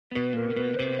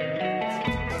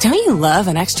Don't you love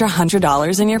an extra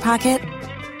 $100 in your pocket?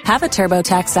 Have a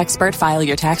TurboTax expert file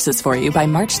your taxes for you by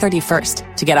March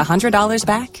 31st to get $100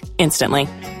 back instantly.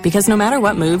 Because no matter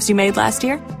what moves you made last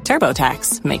year,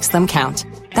 TurboTax makes them count.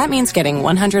 That means getting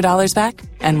 $100 back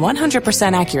and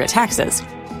 100% accurate taxes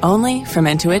only from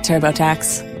Intuit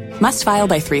TurboTax. Must file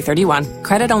by 3/31.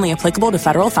 Credit only applicable to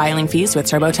federal filing fees with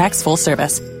TurboTax full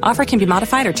service. Offer can be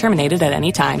modified or terminated at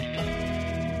any time.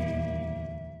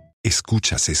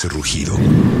 ¿Escuchas ese rugido?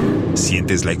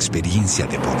 ¿Sientes la experiencia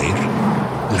de poder?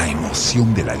 ¿La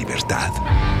emoción de la libertad?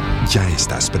 Ya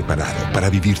estás preparado para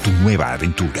vivir tu nueva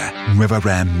aventura. Nueva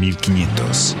Ram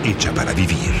 1500, hecha para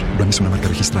vivir. Ram es una marca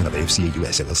registrada de FCA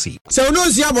US LLC. So no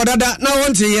siabo dada na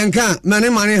wonte yenka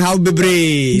mane how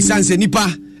bebre sanse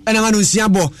nipa ena manu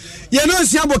siabo. Ye no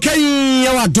siabo kan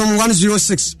ya Adom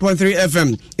 106.3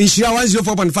 FM. Inshira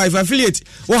 104.5 affiliate.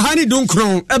 Wo hani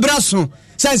dunkron ebraso.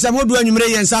 Sansa modu anwumre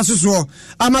yensa soso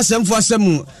amasemfo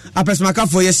asemu apesmaka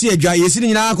fo yesi adwa yesi ni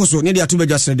nyina akoso ne de ato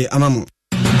badwa srede amamu.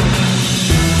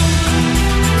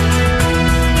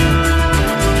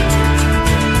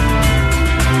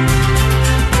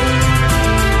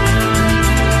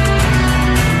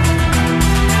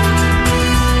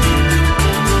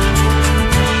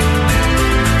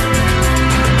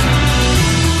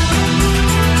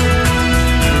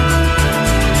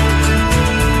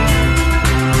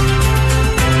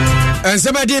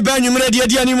 Somebody ban you ready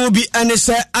any movie and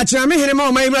say Achame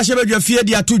Hirema my Rasha fear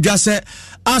dia to just say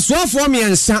as one for me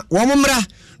and San Womra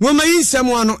Woman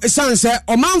someone a son say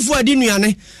or man for a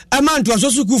dinuane a man to a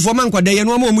sosuku for manqua day and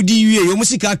one more mudi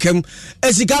musika kem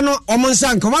Esikano or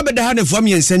Monsan come up at the hand for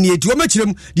me and send you to a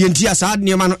matchroom the entire sad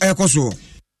near man Ecoso.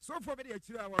 So for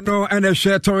no and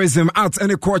share tourism out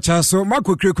and a culture so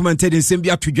Marco commented in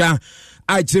Simbia Tuja.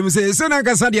 I say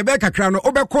Senagasa de Becca crown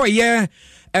Obeko ye.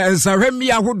 Saremi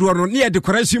ahodo no near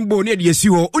decoration bo near yesi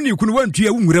ho oni kunu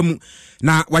wantua wumrem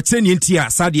na wakyeni ntia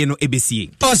sade no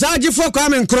ebesie osaje fo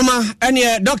kwame nkroma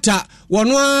ene doctor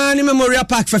wono ani memorial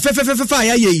park fa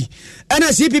ya yi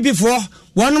ene CPP fo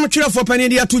wono twerefo pani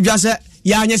dia to dwase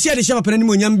ya anyese de shema pani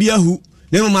mo nyam bia hu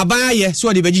na mo aban aye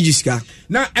so de bagigisiska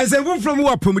na ezemfo from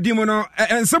wa pomudi mo no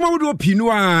ensema wodo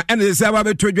pinu a ene se aba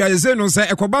beto dwase no se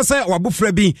ekoba se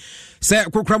wabofra bi se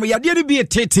kokram yade ne bi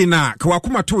tete na ka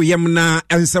wakoma to yem na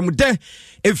ensamde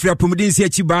efira pomudi nsi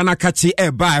achiba na kache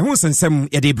eba ho sensem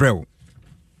yade brew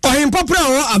ohimpopra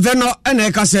wo aveno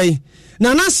ene ka sei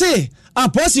na na se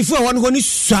aposifu a wono ni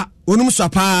swa onum swa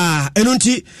pa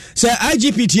enunti se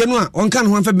IGP tie no a onka no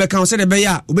ho mfa beka se de be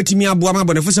ya obetimi aboa ma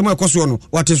bonefo se mo ekoso no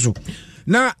wateso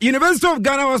na University of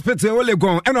Ghana Hospital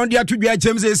Olegon and on the atubia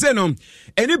James say no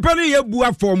anybody ye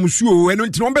bua for musuo eno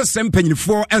nti no be sempanyini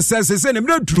for SS say na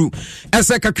mdru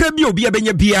ese kakra bi obi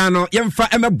abenya bia no yemfa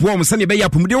emeboom se ne be ya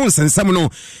pomde won sensem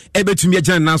no ebetumi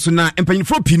agyan na so na empanyini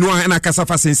for pinu a na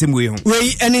kasafa sensem we ho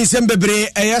we eni nsem bebre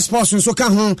sports so ka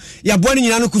ho ya bo ni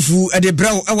nyina no kufu e de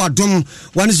brew e Adom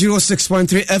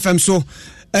 106.3 FM so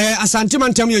Asante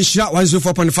Mantam Yeshira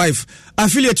 104.5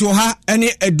 affiliate wo ha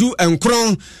ene edu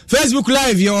enkron Facebook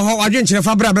live yo ho adwenkyere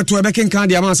fa bra beto e bekenkan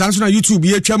dia man sanso na YouTube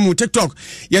ye twam TikTok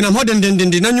ye na modern den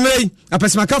na nwumei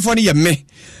apesemaka fo ne ye me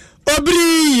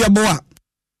obri ye boa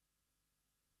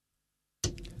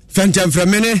fentem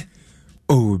fremene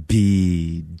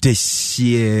obi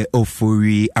deshie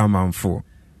ofori amanfo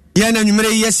ye na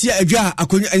nwumere yesi adwa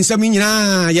akonyu ensam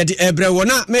nyina ye de ebre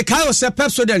wona me kai se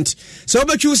pepsodent se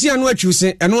obetwusi anu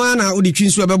atwusi eno ana odi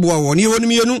twinsu ebeboa wo ne wonu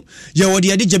mienu ye wode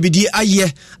ye de jabidi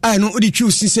aye anu odi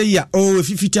twusi se ya o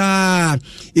fifita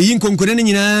eyi nkonkone ne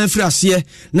nyina frase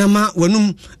na ma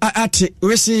wonum ate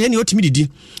wese ye ne otimi didi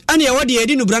ane ye wode ye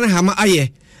di nubra na hama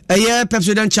aye eye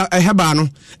pepsodent heba no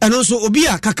eno so obi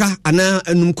a kaka ana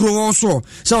numkro so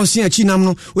sa osia chinam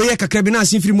no we ye kakra bi na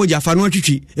asin firi moja fa no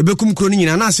atwitwi ebekum kro no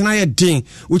nyina na asin aye den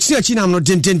otia chinam no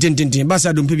den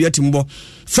basa do mpebi atimbo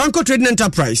Franco Trading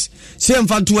Enterprise se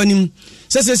mfanto anim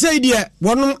se die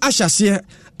wonum ahyase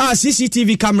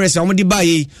CCTV cameras a wodi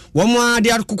baye womo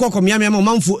ade akokko miamia ma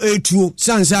manfo etuo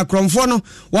sansa akromfo no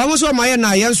womo so maye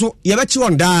na yenso ye bechi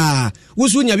won da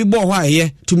wusu nya bi bo ho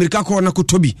aye tumirika ko na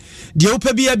kotobi de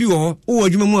opa bia bi wo wo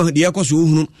adwuma mu de ekoso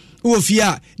ohunu wo fie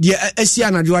de asia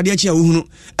na dwade achi a ohunu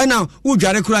na wo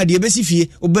dware kura de besi fie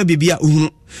oba bibia ohunu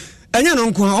anya no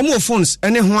nko omo phones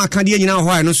ene ho akade nyina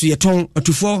ho aye no so ye ton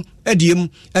atufo adiem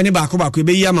ene baako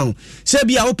ebeyi ama se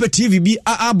bia wo pe TV bi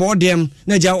abodem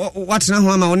na ja watena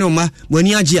ho ama woni oma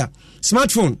wani agye a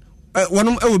smartphone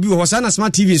wonom ewobi ho sa na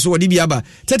smart TV so wodi bi aba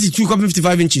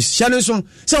 32.55 inches channel so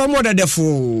se wo mo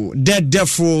defo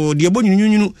de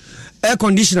bonyunyunu air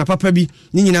conditioner papa bi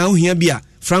ni nyina ho hia bi a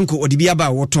Franco odi bi aba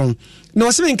woton na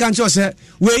wo se nka nche se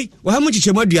we wo ha mu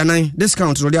chichemu aduanan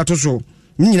discount ro de atoso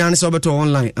nyina ne se obeto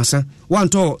online asa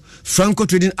wanto Franco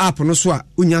Trading app no so a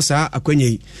unya saa akwanya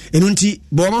yi enu nti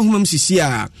bo ma homam sisi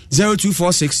a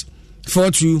 0246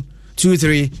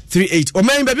 422338 o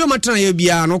man baby o matana ye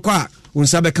bia no kwa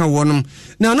unsa beka wonom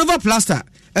na Nova Plaster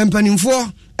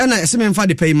empanimfo na esememfa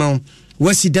de pay ma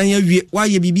wasi dan ya wie wa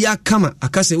ye bibia kama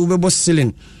akase ubebo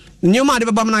ceiling nyoma de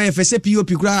baba na ye fese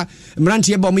POP kura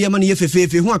mrantie ba mo yema na ye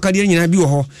fefefe hu akade nyina bi wo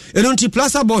ho enu nti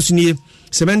plaster boss ni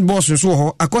cement boss nso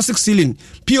ho acoustic ceiling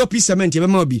POP cement ye be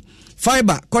ma bi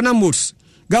fiber corner molds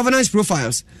governance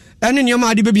profiles ene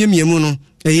nyoma de bebia miemu no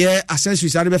eye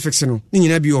accessories ade be fix no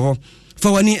nyina bi wo ho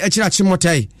fa wani ekira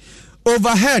chimotai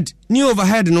overhead new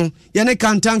overhead no ye ne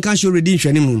kan show redeem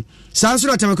hwani mu sanso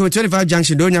na tamako 25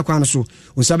 junction do nya kwan so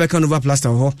unsabe kan Nova Plaster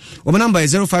ho o number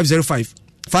is 0505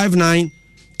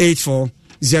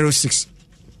 598406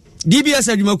 DBS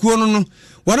adwumakuo no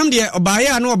wonam de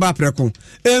obaye na oba preko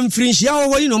emfrinhia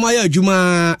ho ni no ma ya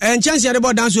adwuma enchance de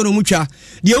bodan so no mutwa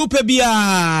de upa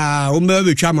bia o mba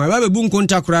betwa ma ba bebu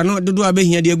nkonta kora no dodo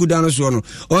abehia de agudan so no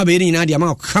o ma be ni na de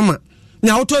ma kama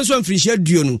na auto so mfrinhia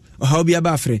duo no o ha obi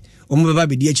aba afre o mba ba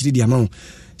be de akiri de ama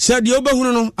se de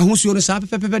obahunu no ahosuo no sa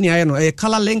pepepe ne aye no e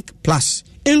color link plus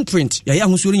imprint ya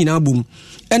ahosuo nyina bom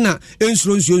ena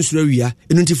ensuro wia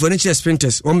enunti furniture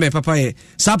sprinters wombe papa ye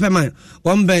sapema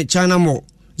wombe China Mall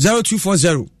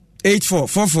 0240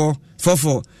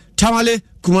 844444 Tamale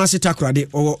Kumasi Takrade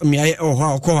o miaye o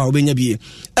ha okwa obenya bie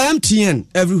MTN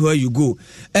everywhere you go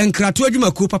enkrato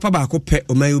adwumaku papa ba ko pe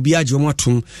o mai obi age o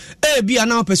motom bia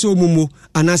na opese omumo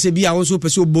anase bia won so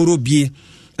opese oboro bie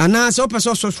ana so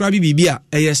person subscribe bibia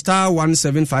star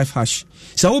 175 hash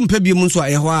so wo mpa bi mu nso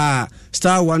ho a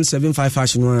star 175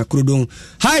 hash no akrodon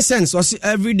high sense or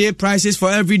everyday prices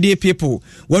for everyday people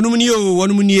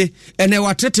wonum nie ene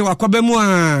watete wakwaba mu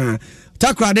a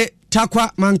takrade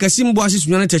takwa mankasimbo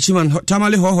asisunyana tachiman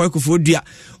tamale ho ekufo dua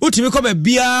utimi ko ba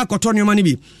bia kotonyo mane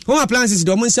bi home appliances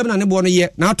do mo nsem na ne bo no ye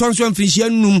na atonso amfinhia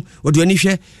num oduani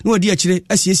hwe na odi akire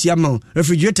asiesia ma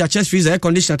refrigerator chest freezer air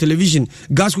conditioner television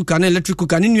gas cooker na electric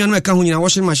cooker ni nuanu eka ho nyina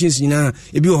washing machines nyina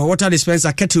ebi ho water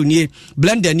dispenser kettle nie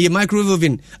blender nie microwave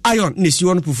oven iron ne si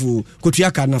won pufu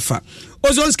kotua ka nafa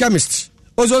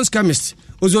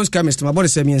Ozone chemist my body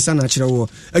say me nsa na akire wo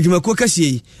adwumakuo kasie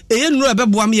yi eye nuru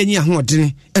ebeboa me yanyi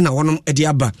ahodene na wonom ede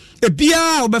aba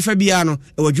ebia obefa bia no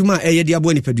wadwuma eye de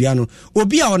abo nipadua no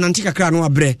obi a onante kakra no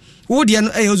abre wo de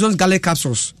no ozone garlic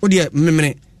capsules wo de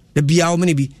memene de bia o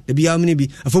mene bi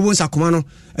afobon sakoma no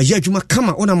aye adwuma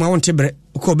kama wona ma wonte bre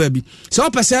ko ba bi so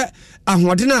opese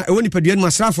ahodene a ewo nipadua no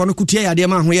asrafo no kutia yade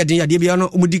ma ahoyede yade bia no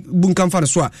omudi bunkamfa no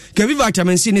so a ka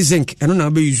vitamin C ne zinc eno na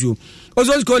ba yuzu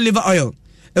ozone called liver oil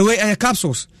ewe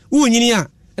capsules unyini a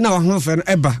na wa ho fe no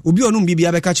eba obi onum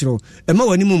bibia be ka kiro e ma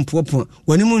wani mu mpopo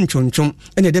wani mu ntwontwom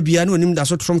ene da bia na onim da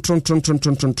so trom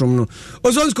no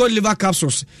Ozone called liver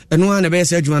capsules eno na be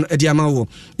se adwuma e dia ma wo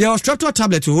ya structural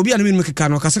tablet obi anu mi keka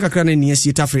no kasa kakra na ni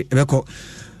asi tafre e be ko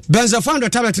benzofan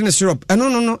tablet ne syrup eno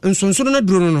no nsonsono na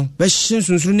duro no be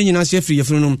nsonsono ni nyina se afri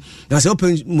yefunu no na se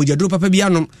open mojaduro papa bia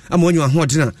no ama onyu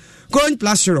ahodena coin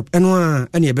plus syrup eno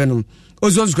ene e be no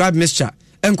Ozone grab mixture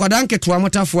enkwada nketo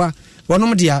amotafoa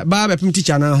wonom dia ba bepim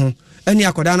teacher na ho eni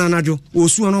akoda na anajo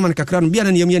osu no man kakra no bia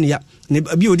na yem ya ne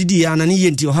bia odidi ya na ne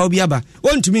yenti o ha obi aba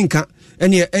wontumi nka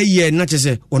eni eye na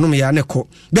chese wonom ya ne ko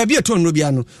ba bia to no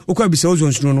bia no okwa bisa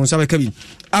Ozone no no sabe kabi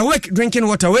awake drinking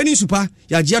water weni super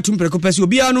ya gia tumpreko pesi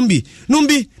obi ya numbi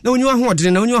na onyu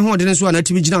ahodene so na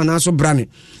tibi gina na so brane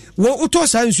wo uto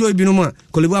sa nsuo ibi no ma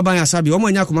kolebu aban asabi o mo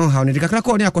anya koma ha ne kakra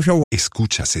ko ne akohwe.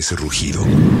 Escuchas ese rugido.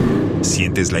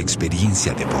 Sientes la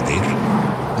experiencia de poder,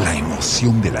 la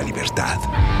emoción de la libertad.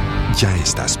 Ya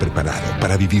estás preparado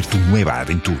para vivir tu nueva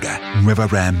aventura. Nueva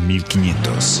Ram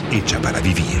 1500, hecha para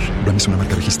vivir. Ram es una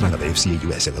marca registrada de FCA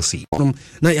US LLC.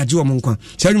 Na ya jiwa monkwa.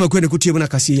 Sa nyuma kwene kutie na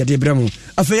kasi ya de bramo.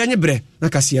 Afa ya nyebre na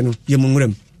kasi no ye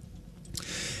mungrem.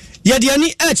 Ya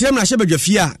diani kire mra hye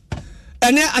badwafia.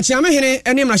 Ene achiame hene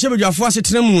ene mra hye badwafo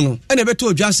asetena mu no. Ene beto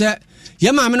odwa se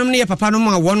ye maamenom ne ye papa no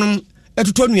ma wonom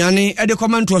etuto nuane ede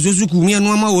komento asosuku mu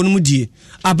eno ama wonum die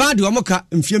abade omoka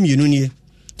mfiem yenu nie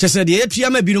chese de etua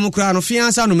ma binom kra no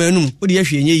fiansa no manum ode ye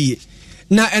hwenye yie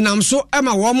na enam so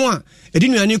ama womo a edi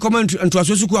nuane komento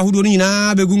asosuku ahodo no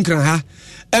nyina begu nkran ha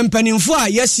empanimfo a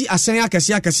yesi asen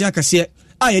akase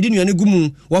a yedi nuane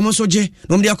gumu womo so je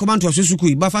no mde komento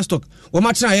asosuku ba fast stock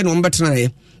womo tena ye no mbetena ye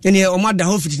ene omada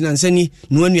ho fiti nansani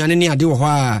no nuane ne ade wo ho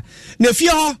a na fie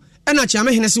ho ena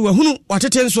chiame hene se wahunu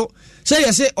watete nso say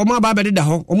you say omo aba be da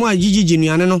ho omo agigigi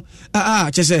nuane no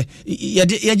che say ye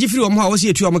gifiri omo ha wo se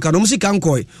etu omo ka no musika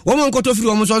nkoi omo nkoto firi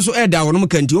omo so e da wo no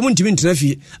kanti omo ntimi ntena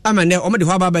fie amane omo de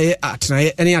ho aba ye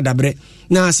atenaye ene adabre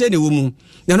na say ne wo mu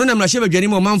na no na mra shebe dwani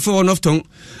mo manfo on of ton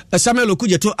Samuel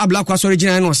Okujeto abla kwa sori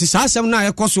gina no se sa asem na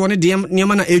ye koso ne de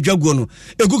niam na edwaguo no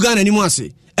egu Ghana ni mu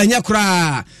ase enya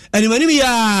kura animanim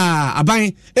ya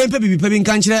aban empe bibi bi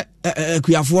nka nkire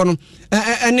kuafo no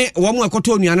ene wo mu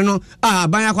ekoto nuane no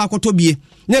aban akwa akoto bie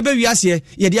na be wiase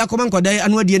ye de akoma nkodai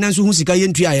anu adie na nso hu sika ye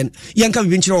ntua ye nka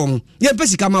bibi nkire wo mu ye pe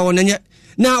sika ma wo nenye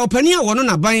na opani a wono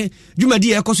na ban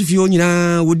dwumadi e ekoso fie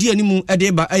onyina wodi animu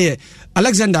ede ba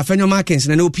Alexander Fenyo Markins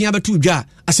na opia betu dwa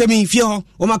asemi fie ho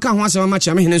wo maka ho asema ma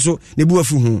chia me hene so ne bu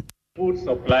afu hu. Food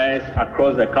supplies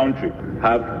across the country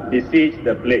have besieged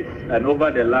the place, and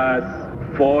over the last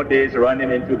 4 days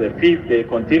running into the 5th day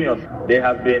continuous, they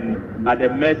have been at the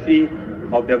mercy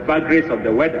of the vagaries of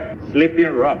the weather, sleeping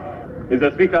rough.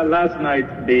 Mr. Speaker, last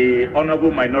night the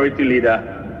Honorable Minority Leader,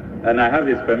 and I have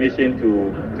his permission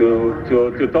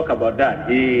to talk about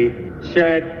that, he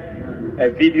shared a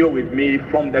video with me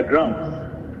from the grounds,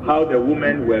 how the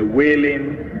women were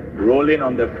wailing, rolling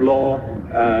on the floor.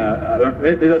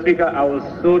 Mr. Speaker, I was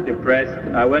so depressed.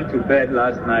 I went to bed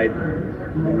last night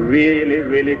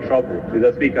really troubled.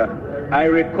 Mr. Speaker, I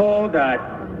recall that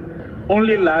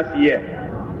only last year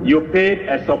you paid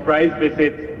a surprise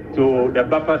visit to the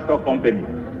buffer stock company,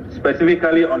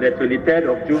 specifically on the 23rd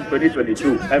of June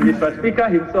 2022. And Mr. Speaker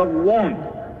himself warned.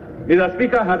 Mr.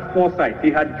 Speaker had foresight.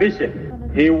 He had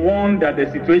vision. He warned that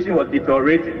the situation was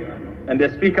deteriorating, and the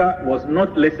Speaker was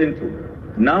not listened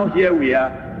to. Now here we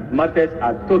are. Matters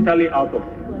are totally out of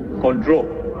control.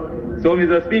 So,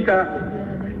 Mr. Speaker,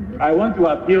 I want to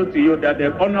appeal to you that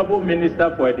the Honorable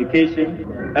Minister for Education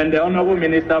and the Honorable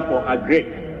Minister for Agri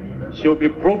should be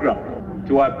programmed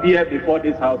to appear before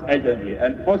this House urgently.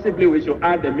 And possibly we should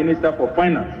add the Minister for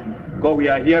Finance, because we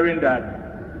are hearing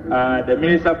that the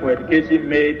Minister for Education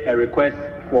made a request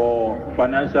for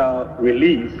financial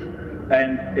release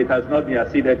and it has not been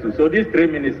acceded to. So these three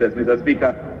ministers, Mr.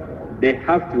 Speaker, they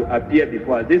have to appear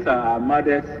before us. These are our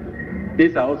mothers.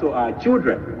 These are also our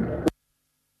children.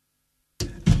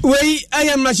 I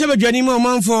am Mashaba Janimo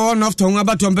man for enough tongue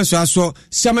about Tompeso, so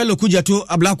Samuel Okujeto,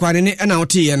 a black one, and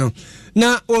Otiano.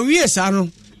 Now, Sano,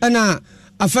 and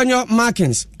Afanyo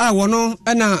Markins, I wano,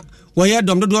 and where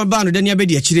Dom do ban, then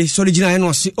Yabedi, sorry, and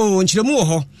was in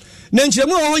Chilamuho. Then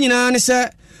Chilamuho, sir.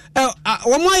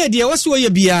 One more idea was where you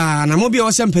be a mobile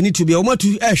or some penny to be almost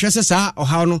to Shasa or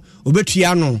Hano,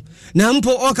 Ubetiano. Nampo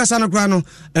or Casano Grano,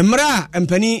 and Mara and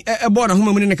Penny a born a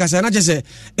woman in the Casana, just say,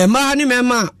 a mahani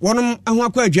mamma, one and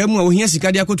one quite German, who hears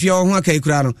Cadia Cotio, one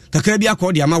Cacrano, Tacabia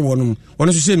Cordiama, one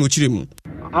to say Muchim.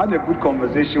 I had a good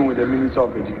conversation with the Minister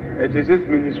of Education. It is his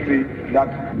ministry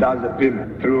that does the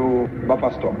payment through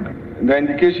buffer stock. The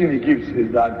indication he gives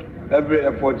is that every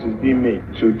effort is being made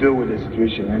to deal with the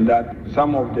situation and that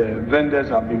some of the vendors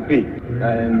have been paid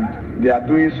and they are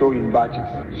doing so in batches.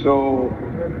 So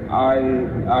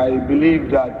I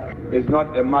believe that it's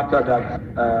not a matter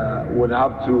that would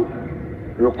have to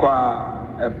require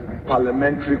a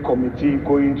parliamentary committee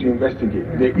going to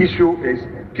investigate. The issue is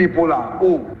people are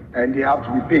owed and they have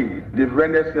to be paid. They've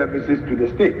rendered services to the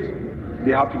state.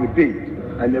 They have to be paid.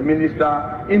 And the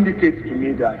minister indicates to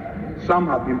me that some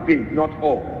have been paid, not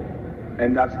all,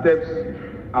 and that steps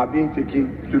are being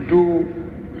taken to do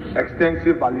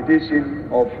extensive validation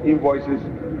of invoices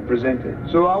presented.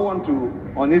 So I want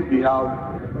to, on his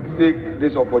behalf, take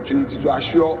this opportunity to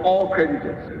assure all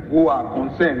creditors who are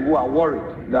concerned, who are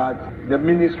worried, that the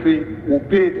ministry will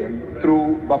pay them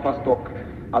through buffer stock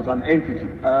as an entity.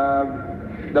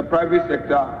 The private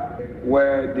sector,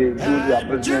 where they do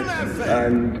their business,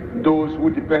 and those who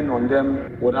depend on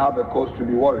them would have a cause to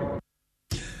be worried.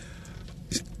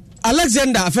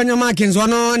 Alexander Fenyo Markins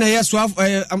wano na yeswa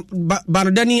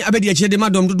Barodani abedi achede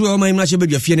madom dudu o mayimra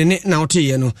chebedwa fie ne na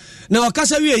ote no na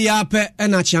wakasa wie ya pe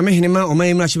na chiame henema o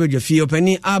mayimra chebedwa fie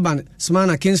opani Urban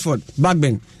Smana Kingsford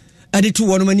Bagben ade tu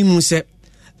wono mani mu se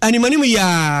animanimu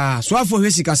ya swafo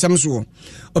hwesika samso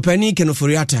opani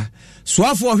Kenoforiata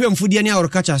swafo hwe mfudie ne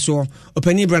awrkacha so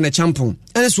opani Brand Champon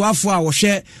ene swafo a wo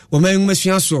hwe o mayimra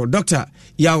sua so Dr.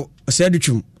 Yaw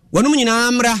Oseduchum wono nyina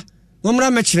amra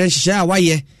womra mekire nhihye a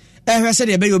waye ehwese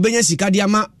de be obenya sika de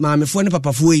ama maamefo ne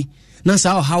papafo yi na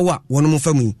saa hawa wono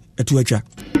mfamu etu atwa.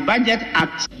 Budget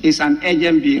Act is an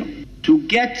urgent bill to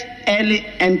get early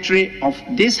entry of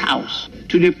this house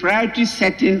to the priority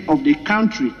setting of the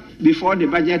country before the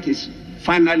budget is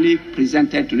finally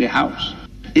presented to the house.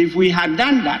 If we had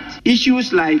done that,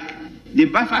 issues like the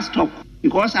buffer stock,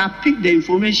 because I picked the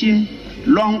information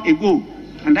long ago,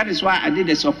 and that is why I did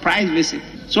a surprise visit.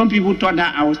 some people thought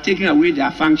that I was taking away their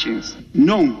functions.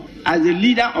 No, as the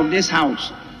leader of this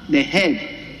house, the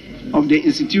head of the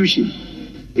institution,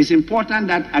 it's important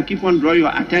that I keep on drawing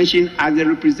your attention as the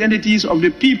representatives of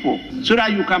the people so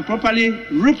that you can properly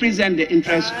represent the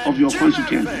interests of your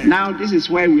constituents. Now, this is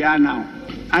where we are now.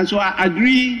 And so I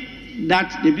agree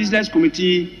that the business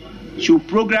committee should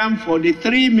program for the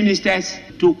 3 ministers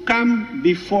to come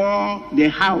before the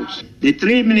House. The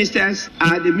 3 ministers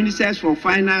are the ministers for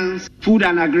finance, food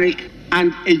and agri,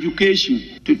 and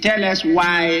education, to tell us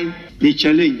why they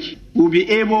challenge. We'll be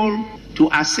able to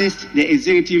assist the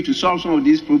executive to solve some of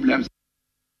these problems.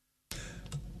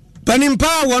 Panimpa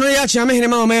wono ya chiame hene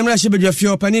ma omemra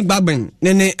shibedwafio pani gbagben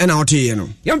nene na otiye no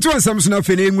yamto ansam so na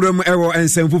fene nguram ewo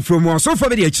ensam fufuro so fa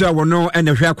be de akira wono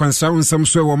na hwe akwansa nsam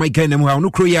so wo maika na mu ha no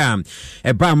kroya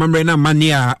e ba mamre na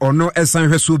mania ono esan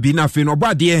hwe so bi na fe no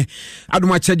obade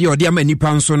adoma chede ode ama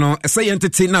nipa nso no ese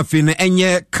yentete na fe no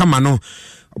enye kama no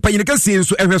Panyine kasi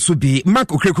nso ehwe so bi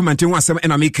Mark Okrekumante ho asem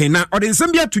na mekan na ode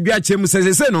nsem bia todwa achem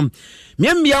sesese no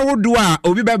miambia wodo a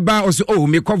obi beba o so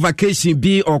me ko vacation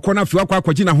bi okọ na fiwa kwa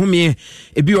akwaji na home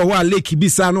ebi wo a lake bi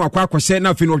sa no akwa akwhye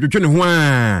na fi no odwodwo ne ho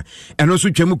a eno so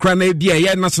twam kra na bia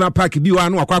ye national park bi wa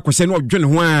no akwa akwhye na odwodwo ne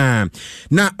ho a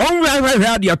na onwe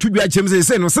ade atodwa achem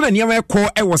sesese no se na niam ekọ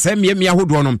ewo sa miamia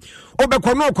hodo no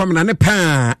obekọ no okwamna ne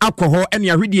pa akọ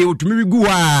ene ahwedie otumi gu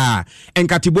a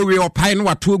enkatebo we opai no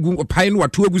wato ogu opai no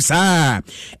wato ogu saa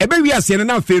ebe wi ase ne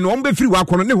na fe no ombe firi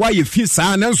wakono ne hwa ye fi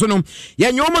saa nanso no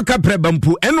ye nyoma kapre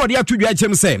bampu eno de atodwa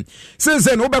achem se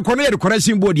no obekọ no ye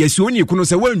decoration board ye si oni kuno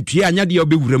se wantua anya de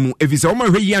obewura mu efise o ma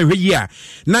hweyi a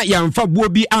na ya mfa buo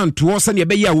bi anto se ne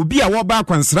ebe ya obi a wo ba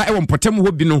kwansra e wo mpotem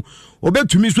ho bi no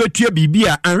obetumi so atua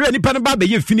bibia anhwe nipa ne ba be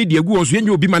ye fini de agu so yenye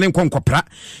obi ma ne nkonkopra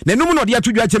na enum no de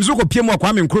atodwa achem so kopiem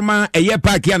akwa me nkroma eye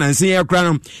park ya nanse ye kra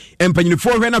no empanyinifo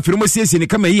hwe na firimo siesie ne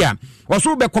kama yi a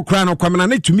woso be kokra no kwamna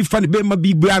ne tumi fa ne be ma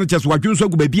bibia no cheso wadwunso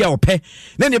agu babia opɛ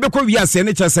na ne be kɔ wi ase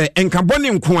ne chese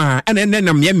enkabone nko a ene ne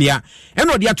nam yemia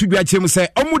ene de atodwa achem se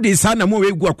omude sa na mo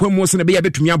we gu akwamu se ne be ya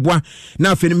betumi aboa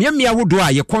na afeni yemia wodo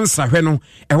a ye konsa hwe no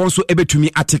ɛho so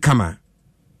ebetumi atekama.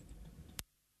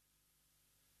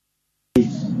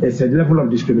 It's a level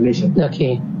of discrimination.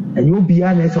 Okay. And you'll be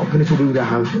an answer of the with a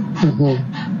hand.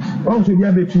 Also, we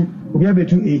are betu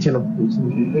H.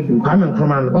 Come and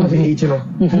come and also H. You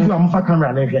am for camera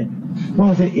and everything.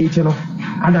 One say H.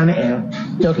 And an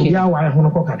L. Okay. Yeah, why I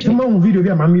want to cook. Come on, video. We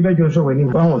are Mammy Bedroom show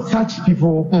when such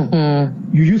people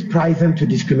you use pricing to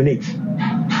discriminate.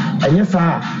 And yes,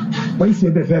 sir. What is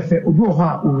your best?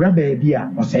 Ubuha, Urabe,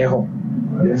 Bia, or say ho.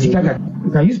 You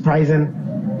can use pricing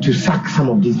to sack some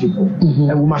of these people.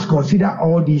 And we must consider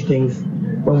all these things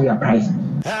when we are pricing.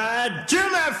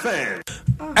 Adom FM.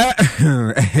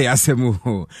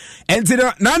 Asemu.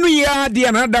 Entino nanu ya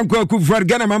dia na danko akufra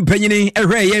Ghana mampanyini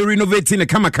ehwe ye renovate ne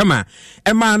kama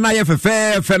ema na ye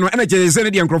fefe no ena jese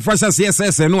ne dia nkrofo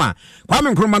asase no a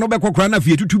kwame nkroma no bekokora na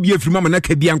fie tutu bi afiri mama na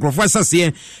ka bia nkrofo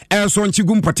asase so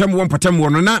nchigu mpatam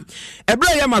no na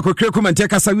ebra ya makokre kumante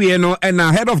kasa wie no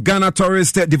na head of Ghana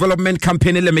Tourist Development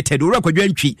Company Limited ora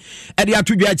kwadwantwi e dia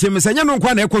atodwa achem senya no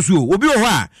nkwa na ekoso obi wo ho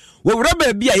a wo wura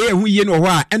ba bia ye hu yie no ho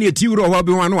a ena eti wura ho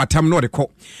bi ho no atam no de kɔ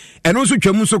eno so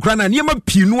twam so kra na niema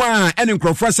pinu a ene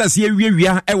nkrofo asase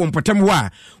awiawia e wo mpatam ho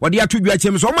a wode atodwa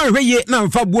achem so ma hweye na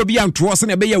mfa buo bi anto so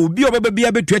na be ya obi obebe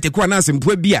bia betu eteko na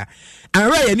asempo bia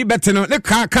anra ye ni bete no ne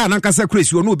ka na nkasa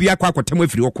kresi no obi akwa akotam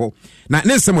afiri okɔ na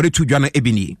ne nsem de tudwa na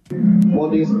ebini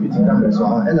modern security cameras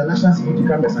and the national security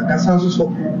cameras and that's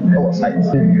so our site.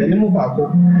 The name of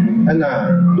Bako and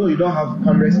though you don't have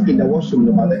cameras in the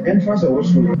washroom, but the entrance of the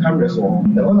washroom cameras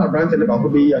on the one that brand the Bako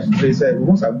be as they said we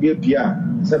must be a PR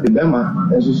said the Bema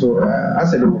and so I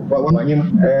said one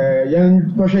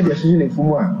young question the decision in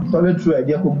Fumwa toilet through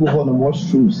idea could go on the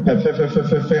washrooms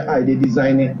I they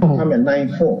design it come at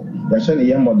 9-4 the shiny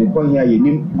young but the point here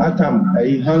you atom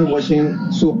a hand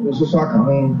washing soap so I can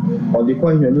home or the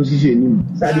point you lose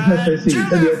side the first say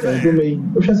say me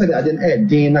o hwe say the aden e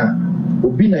din na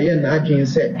obi na ye na adwen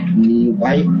say ni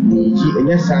why ni ji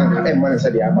enya san ka e man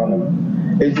say the aba no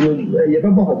ejiro ye be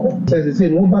bokoko say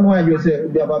no ba no ayo say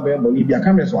bi aba be bo ni bi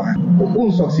camera so ha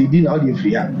o succeed na o dey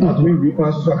free ha not me bi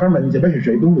kwan so camera ni je be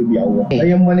hwehwe do be bi awo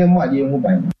eye mo ne mo ade mu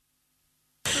ban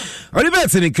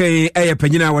Olivet ni kai eye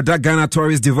panyina wada Ghana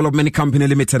Tourist Development Company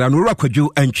Limited anu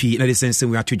rakwadwo antwi na de sense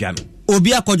we atodwa no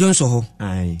obi akwadwo nso ho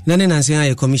na ne nanse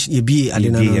aye commission ye bi ade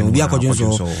na no obi akwadwo nso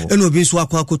ho ena obi nso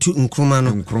akwakotu nkroma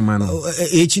no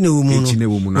echi na wo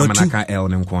mu no manaka el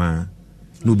ne nko a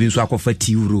no obi nso akofa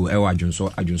 €10 e wa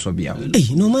adwonso bia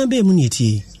no man be mu ne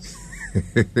tie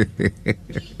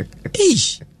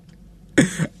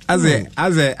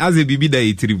aze bibi da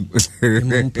itirim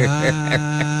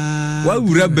wa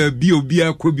wura baabi obi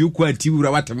akɔbi ko ati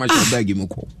wura watama hye bag mu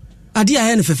kɔ ade a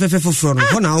yɛ no fɛfɛfɛfɛ fro no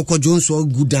hɔ na wokɔ jonso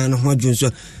gudan no ho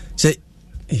jonso sɛ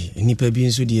nipa bi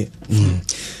nso deɛ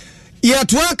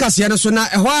yɛtoa kaseɛ no so na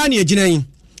ɛhɔ a ne ɛgyina yi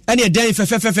ɛne ɛdan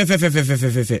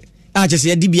fɛfɛfɛfɛfɛfɛfɛfɛ a kyɛ sɛ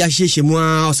yɛde bi ahyehyɛ mu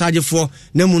a ɔsagyefoɔ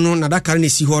na mu no nadaka no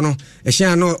si hɔ no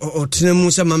ɛhyɛ a no ɔtena mu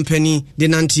sɛ mampani de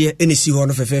nanteɛ ɛne si hɔ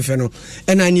no fɛfɛfɛ no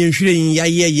ɛna ne nhwire yi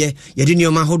yɛayɛyɛ yɛde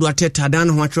nneɔma ahodoɔ atɛtadan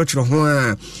no ho atwerɛtwerɛ ho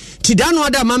a ti da no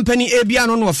ada mampani ebia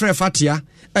no no wɔfrɛ fatia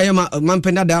ɛyɛ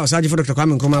mampani ada ɔsagyefoɔ Dr.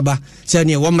 Kwame Nkrumah ba sɛ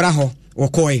ne wɔmmra hɔ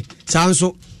wɔkɔe saa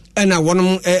nso ɛna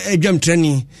wɔnom adwam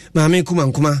trani maame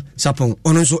nkuma sapɔn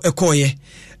ɔno nso ɛkɔɔyɛ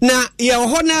na yɛwɔ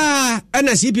hɔ na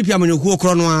ɛna CPP amanyokuo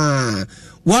korɔ no a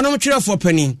wɔnom twerɛfoɔ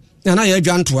pani na yɛ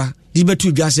adwa ntoa de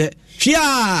bɛtu dwa sɛ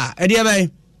hwea ɛdeɛ bɛyɛ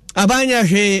abanyɛ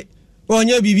hwee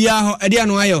ɔnyɛ biribiara hɔ ɛdeɛ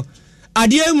no ayɔ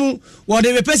adeɛ mu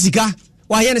wɔde bɛpɛ sika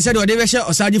wɔayɛ ne sɛ deɛ wɔde bɛhyɛ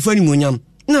ɔsagyefoɔ animuonyam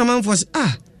na amanfoɔ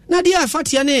sɛ na deɛ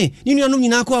afatia ne nuanom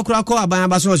nyinaa kɔ aban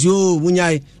aba so o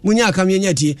munya kam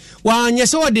yɛnya tie wɔanyɛ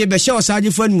sɛ wɔde bɛhyɛ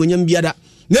ɔsagyefoɔ animuonyam biada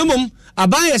na mmom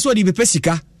aban yɛ sɛ wɔde bɛpɛ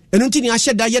sika ɛno nti ne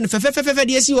ahyɛ da yɛ no fɛfɛfɛfɛ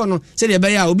deɛ si hɔ no sɛdeɛ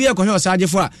ɛbɛyɛ a obi ɛkɔhwɛ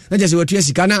ɔsagyefoɔ a na kyɛ sɛ watua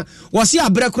sika na wɔse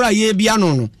abrɛ koraa yɛ bia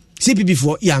no CPP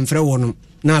foɔ yɛamfrɛ wɔ no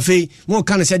na afei mo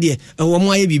ka no sɛdeɛ wɔ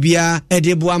mo ayɛ biribiaa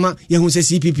ɛde boa ma yɛhu sɛ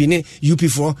CPP ne UP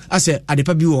foɔ asɛ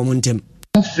adepa bi wɔ mo ntɛm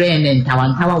frɛ ne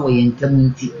ntawantawa wɔ yɛn ntɛm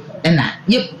nti ɛna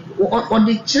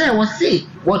ɔde kyerɛ wɔ se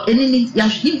ɛnini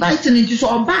invite no nti so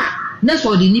ɔbaa na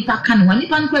so the nipa kan ho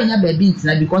nipa nkwa nya baabi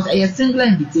ntina because a single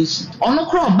invitation ono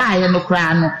kra oba ye no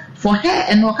kra no for her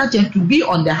and Naket to be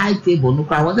on the high table no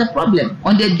was a problem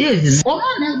on the days ono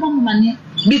na money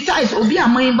besides obi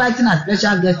am inviting a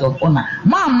special guest of honor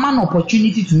man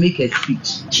opportunity to make a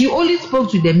speech. She only spoke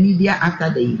to the media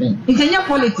after the event. In Kenya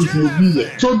politics will be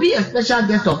here to be a special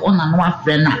guest of honor no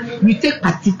friend we take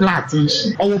particular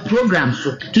attention our program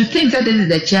so to think that this is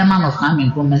the chairman of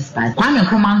Kwame Nkrumah's party Kwame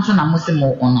Nkrumah so na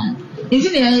mo honor in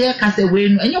the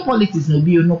Kasiebo and your politics will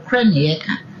be no cranny.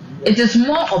 It is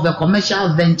more of a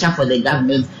commercial venture for the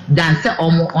government than say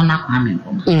omo honor Kwame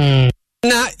Nkrumah.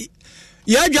 Na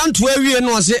ya dwan to awie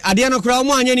no se ade no kra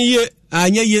omo anya ne ye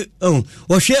anya ye wo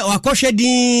hwe wakɔhwɛ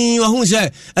din wo hu se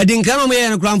adinka no me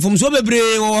no kra mfom so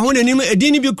bebre wo ho nanim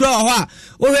edin bi kra ho a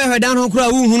wo hwɛ dan ho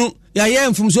kra wo hunu ya ye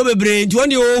mfom so bebre nti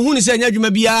wonde wo hu ne se anya adwuma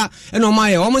bia ɛna o ma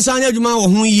ye wo sa anya adwuma wo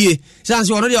ho yie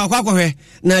sanse wo no de akɔhwɛ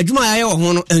na adwuma ya ye wo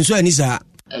ho no enso ani saa.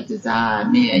 It is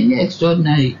me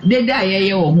extraordinary. The guy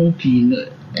here who pin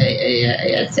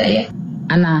say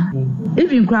Anna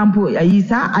even grandpa I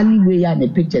saw alleyway and the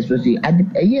pictures was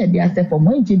a year they are for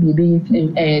when to be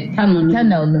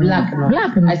tunnel black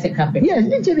I say carpet. Yes,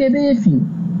 need to be a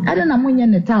thing. I don't know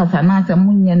when the town and answer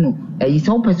Munyano. It's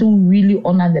all person who really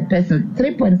honor the person.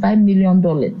 $3.5 million.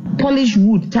 Polish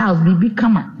wood, Charles BB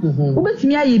Kama. But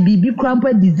me, I be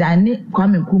grandpa design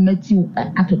Kwame Nkrumah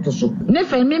atotoso.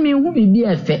 Never me who be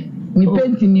a fair. Me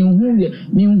painting me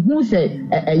who say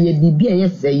a BB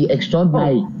yes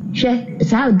extraordinary. She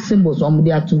how symbols on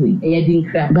the other way. A didn't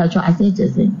cry. But I say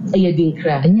just a didn't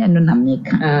cry. And you know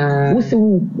Nameka.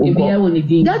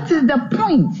 That is the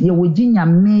point. You Virginia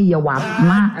Mayor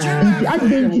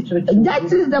that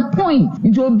is the point.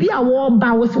 It will be a war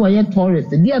bows for your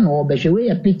tourists. Dear no, but show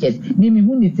your pictures. Name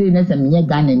who need say that's a mere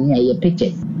gun and near your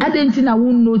pictures. I didn't think I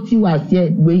won't know you as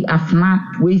yet. We afna,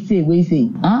 we say.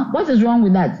 Huh? What is wrong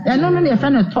with that? I don't know if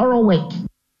I'm a thorough work.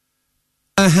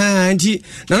 Anti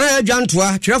nana ya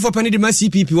dwantoa twerɛfo pani de ma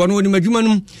CPP wono oni madwuma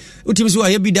num utim so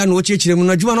aye bi da no kyerɛkyerɛ mu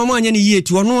na adwuma no ma anya ne yie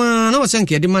ti wono na wo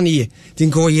senke de ma ne yie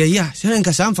tinka wo ye ya sɛ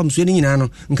nka sa amfam so ne nyina no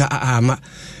nka ama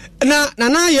na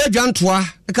nana ya dwantoa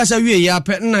kasa wie ya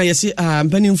pɛ na ye se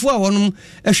mpanimfo a wonom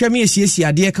ehwɛ me esiesie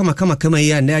ade kama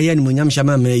yi na ya ne munyam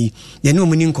hyama ma yi ye ne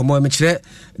omuni nkɔmɔ me kyerɛ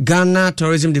Ghana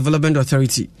Tourism Development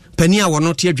Authority pani a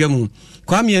wono te adwamu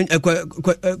Kwame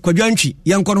kwadwantwi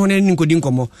yankɔ no ne nkodi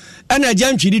nkɔmɔ ɛna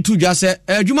agantwi di tu dwa sɛ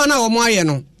adwuma na wo mo ayɛ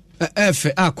no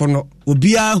ɛfɛ akɔnɔ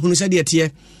obia hunu sɛ de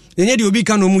ɛteɛ enye de obi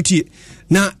ka no mutie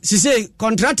na sise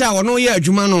contractor a wono yɛ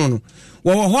adwuma no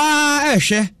wo hɔ a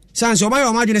ɛhwɛ sanse obaye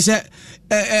o madwene sɛ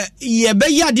ye be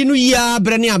yade no yia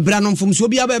brɛ ne abra no mfom so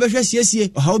obia ba bɛhwɛ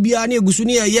siesie ha obia ne egusu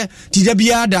ne yɛ tida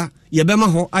bia da ye be ma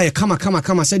hɔ ayɛ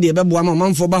kama sɛ de be boa ma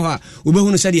manfo ba hɔ a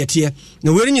obehunu sɛ de ɛteɛ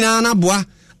na wɛri nyina na boa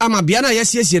ama bia na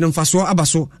yɛsiesie no mfaso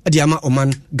abaso de ama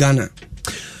oman Ghana.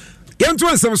 Yanto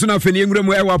ansam so na afani ngura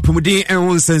mu ewa pomuden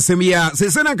ehon sensem ya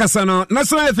sese na kasa no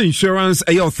National Health Insurance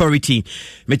Authority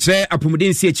mekyerɛ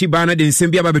apomuden si achi ba na de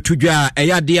nsem bia ba betudwa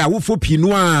ɛyɛ de a wofo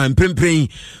pinu a mprempren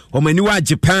omaniwa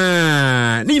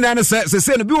Japan ni na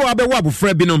se no bi wo abewo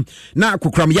abofra binom na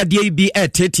kokram yade bi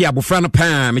etete abofra no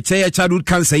pa me che childhood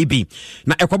cancer bi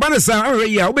na ekoba no sa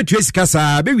anwe ya obetu esika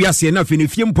sa be wiase na afini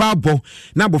fie mpo abo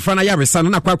na abofra na yaresa no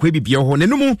na kwa bibie ho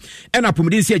nenum ena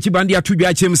pomudinsi akibande atodwa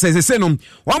achem se no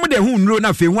wo mo de hu nuro na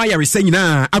afi hu ayaresa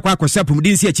nyina akwa akosa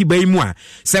pomudinsi akibai mu a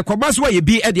se koba so ye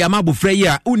bi e de ama abofra yi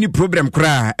a uni problem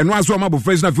kra eno aso ama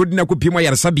abofra na afi odina kopie mu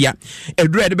ayaresa bia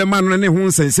edura de be ma no ne hu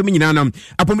nsensem nyina no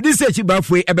apomudinsi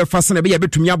akibafo ebe fase na be ya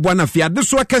betumi aboa na afi ade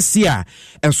so akase a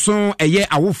eso eye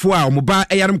awofo a omoba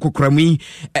eyaram kokoramu yi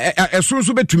eso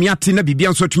so betumi ate na bibia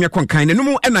nso atumi konkan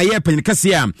nenum ena ye panyin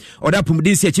kase a oda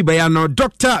pomudinsi akibai no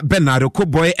Dr. Bernard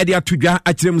Okoboy edi atudwa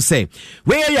akirem se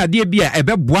we ya de bia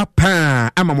ebeboa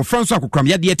pa ama mo franso akokram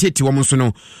ya de tete wo nso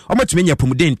no omatumi nya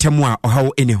pomuden ntemu a ohaw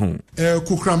eni ho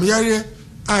kokram yare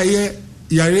aye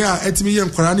yare a etimi ye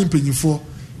nkwara ne mpanyifo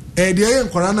de ye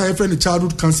nkwara na efe ne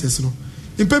childhood cancers no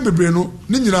impe bebre no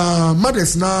ni nyina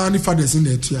mothers na ni fathers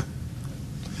na etua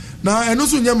na eno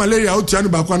so nya malaria otua ne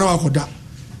bakwa na wakoda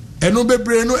eno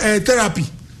bebre no therapy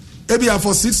ebia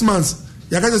for 6 months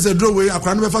yaka say draw way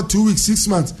akwara no be for 2 weeks 6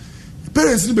 months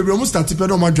parents ni bebre almost start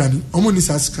pedo madwani omo ni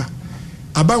saska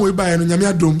aban we buy no nyame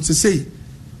adom say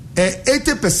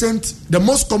 80% the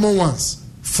most common ones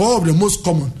 4 of the most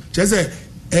common just say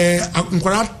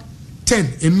nkwara 10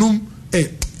 enum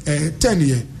 10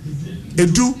 year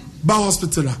edu ba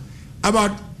hospital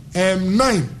about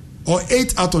 9 or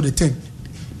 8 out of the 10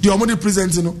 the omodi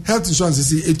present health insurance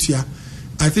is etua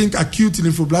I think acute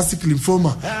lymphoblastic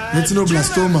lymphoma,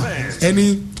 retinoblastoma,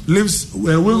 any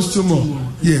Wilms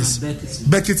tumor, yes,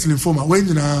 Beckett's lymphoma. When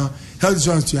you know health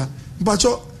insurance, yeah, but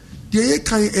the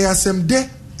kind ASM de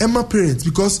Emma parents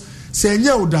because say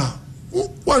nyauda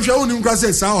one show on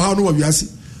say how no we asi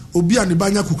obi ani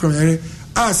banya kukramere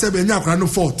say be nya no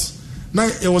fault. Now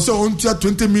it was so on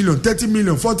 20 million, 30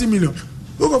 million, 40 million.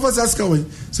 Look of us ask away.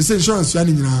 Say insurance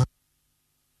yani nyina.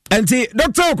 Enti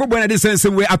Dr. Okoboy na de sense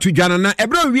we atudwana na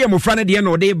ebra wie mofra ne de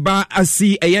na ode ba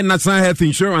asi eye national health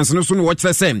insurance no so no watch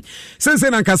sense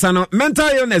na nkasa no mental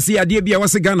illness ya de bia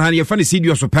wose Ghana ha ye fa ne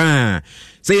serious pa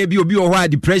say ye bi obi o ho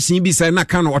depression bi say na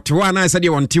ka no otewa na say de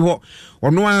wonte ho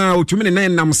ono a otumi ne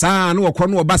nam saa na okọ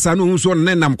no obasa no hunso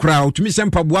ne nam kra otumi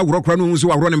sempa boa woro kra no hunso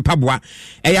wa woro ne mpaboa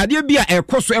e ya de bia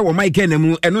ekoso e wo Mike na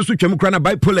mu eno so twam kra na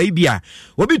bipolar bia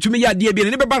obi tumi ya de bia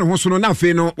ne beba no ho so no na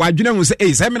afi no wadwene hu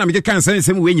say say me na me kan sense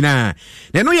we na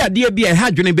no ya de bia ha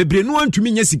dwene bebre no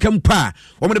antumi nya sika mpa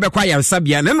wo mo de bekwa ya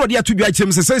sabia na no de atodwa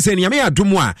akyem se ne ya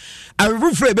adomu a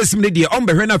arufre besim ne de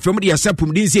ombehwe na afem de ya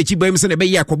sapum de nsi akibam se ne be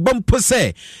ya kobam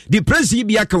pose depression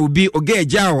bia ka obi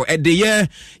ogejao edeye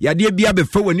ya de bia be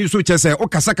fa wani so kyese o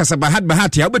kasa ba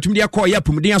hat ya obetumi de akọ ya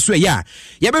pumden aso ya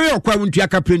ya be we okwa wontu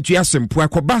aka prentu asempo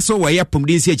akoba so wa ya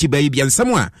pumden nsi akibai bia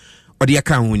nsam a ode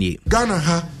aka ho ni Ghana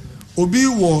ha obi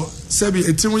wo sebi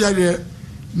etimu ya de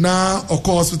na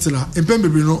okọ hospital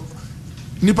empembebre no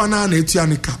nipa na etua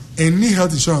ne ka any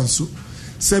health insurance so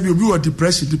sebi obi wo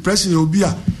depression obi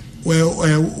a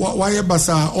why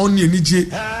basa on ye nije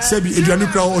sebi eduane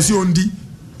kra osi ondi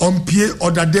ompie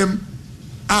odadem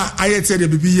ayete de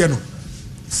bibi ye no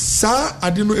sa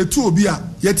ade no etu obi a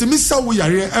yetimi sa wo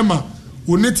yare ema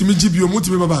wonetimi gibio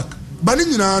mutimi babak bani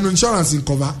nyina no insurance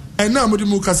cover na amodi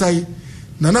mu kasai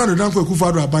na no dan ko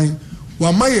Akufo-Addo aban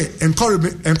wa maye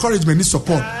encouragement ni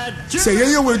support say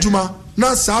ye weduma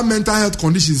na sa mental health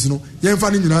conditions no ye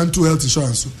mfa ni nyina nto health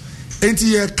insurance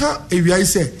enti ye ka ewia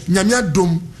say nyame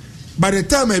adom by the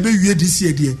time I be wie this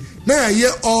year there na ye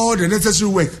all the necessary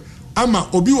work ama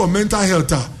obi wo mental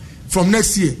health from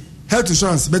next year health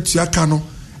insurance betu aka no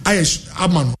ayesh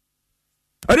amano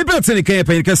odi petene kan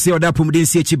pan kase oda pomuden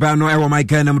si achiba no ewo my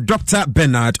ganam Dr.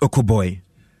 Bernard Okoboy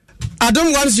Adom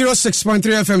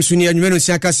 106.3 FM suni anwenu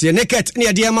si akase Naket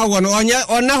ne de ma wo no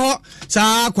ona ho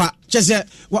saa kwa chese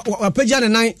wapagya ne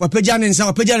nan wapagya ne nsa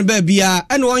wapagya ne ba bia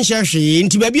ene won hwehwe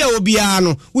nti ba bia obia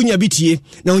no wunya bitie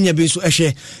na wunya bi nso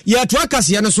ehwe ya to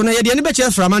akase no so na ye de ne be che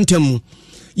framantam mu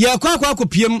ya kwa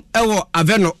kopiem ewo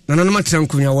aveno na nanom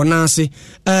trankunya wona ase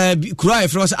kura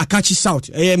efros akachi south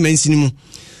mansini mu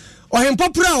ohempo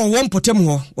pra wo mpotem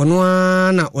ho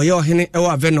ono na oye ohene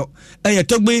ewo aveno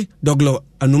togbe doglo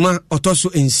anuma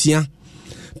otoso ensia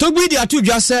togbe di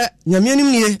atudwa se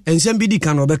nyamianim nie ensem bi di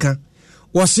kan obeka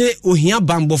wo se ohia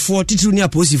bambofo titru ni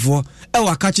aposifo ewo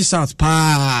akachi south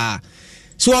pa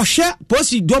so ohwe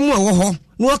posi domo ewo ho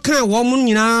no kan wo mun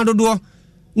nyina dodo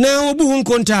na obu hu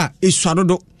nkonta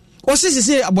esuadodo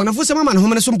osisise abonafo se mama ne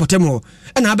homene so mpotem ho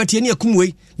na abatie ne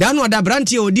akumwei da no da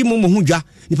brantie odi mo hu dwa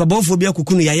nipa bofo bia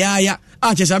kokunu ya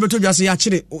a chese abeto dwa se ya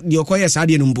kire de okoye sa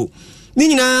de no mbo ni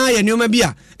nyina ya nioma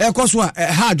bia ekoso a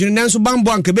ha adwene nanso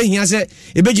bambo anka behia se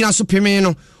ebegina so peme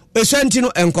no esenti no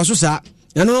enkoso sa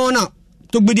na no na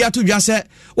to gbedi ato dwa se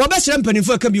wo be hye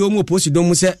mpanimfo aka bi wo mu oposi dom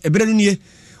mu se ebere no nie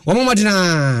wo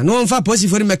momodena no mfa posi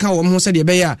fori meka wo mo se de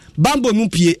be ya bambo mu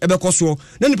pie ebekoso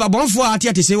na nipa bonfo a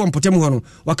atiate se wo mpotem ho no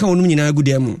waka wonum nyina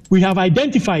gudem. We have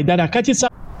identified that Akachisa.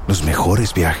 Los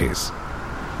mejores viajes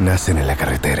nacen en la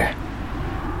carretera,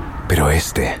 pero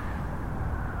este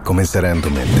comenzará en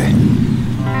tu mente.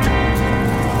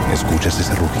 ¿Escuchas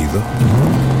ese rugido?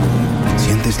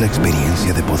 ¿Sientes la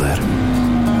experiencia de poder?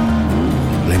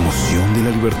 ¿La emoción de la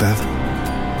libertad?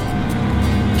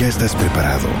 Ya estás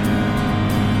preparado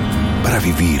para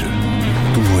vivir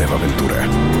tu nueva aventura.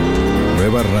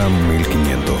 Nueva RAM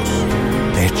 1500.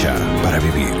 Hecha para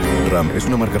vivir. RAM es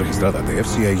una marca registrada de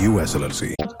FCI US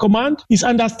LLC. Command is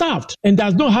understaffed and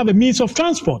does not have a means of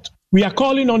transport. We are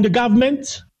calling on the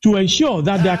government to ensure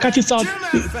that the Akachi South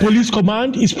Police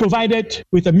Command is provided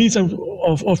with a means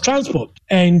of transport,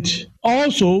 and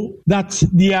also that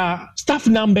their staff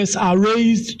numbers are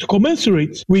raised to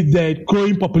commensurate with the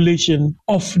growing population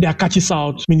of the Akachi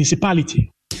South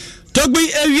municipality. Togbi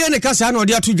ewie ne kasa na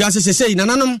odi atu dwa sesei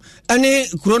nananom ene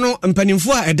kuro no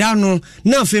mpanimfo a eda no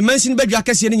na afi mansin badwa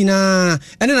kase ne nyina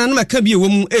ene nananom aka bi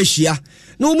ewom ehia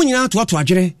na wo nyina to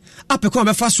adwene apekon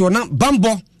be fa so na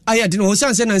bambo aya de no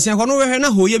hosanse na nsen ho no wehwe na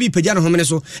hoye bi pagya no homene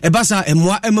so ebasa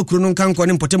emwa emakuro no nkanko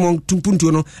ne mpotem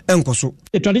tumpuntuo no enkoso.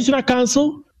 The Traditional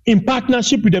Council, in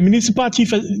partnership with the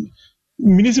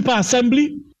Municipal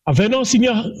Assembly, Aveno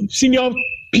Senior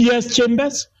PS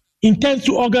Chambers, intends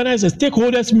to organize a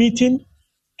stakeholders meeting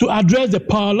to address the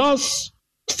perilous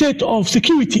state of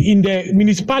security in the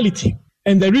municipality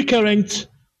and the recurrent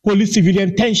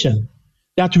police-civilian tension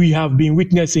that we have been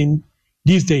witnessing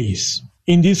these days.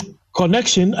 In this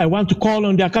connection, I want to call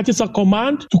on the Akatisa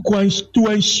Command to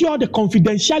ensure the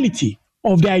confidentiality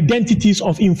of the identities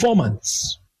of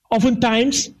informants.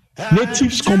 Oftentimes,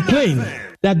 natives complain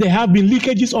that there have been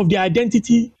leakages of their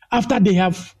identity after they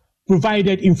have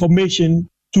provided information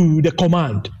to the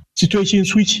command,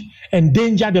 situations which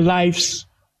endanger the lives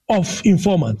of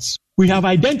informants. We have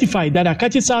identified that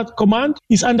Akachi South Command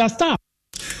is understaffed.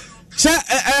 Sir,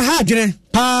 hagene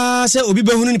pa se obi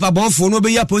behunu nipa bonfo no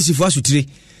be ya posifo asutire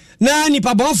na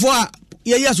nipa bonfo a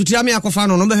ye asutire ame akofa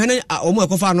no behene omo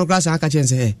akofa no class aka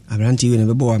chense abranti we ne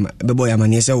bebo ya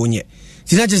mane se wonye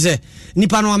tina chese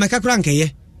nipa no ameka kra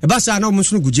nkeye e ba sa na omo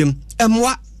sunu gujem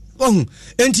emwa ohun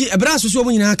enti ebra so so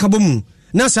omo nyina aka bomu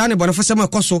na saa ne bɔne fosɛm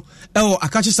ɛkɔso ɛwɔ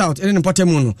Akachi South ɛne ne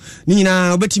mpɔtɛmu no ne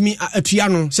nyinaa obetimi atua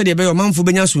no sɛdeɛ ɛbɛyɛ ɔmanfo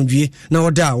benya asomdwie na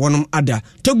wɔda wɔnom ada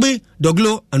Togbe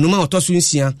Doglo anuma ɔtɔso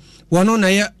nsia wɔno na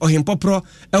yɛ ɔhempɔprɔ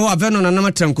ɛwɔ Aveno na nam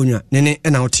atrankonwa ne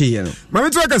ɛna ɔteyɛ no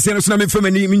mameto akase no so na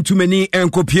memfamani mentumani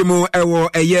ɛnkɔpie mu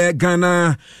ɛwɔ ɛyɛ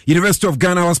Ghana University of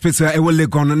Ghana Hospital ɛwɔ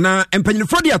Legon na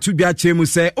mpanyinfoɔ de ato bia kyerɛ mu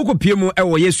sɛ okɔpie mu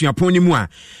ɛwɔ Yesuapɔn ni mu a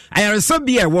ayaresa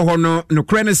bia ɛwɔ hɔ no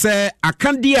nokorɛ ne sɛ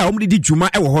akande a ɔmde di dwuma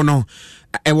ɛwɔ hɔ no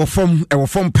ɛwɔ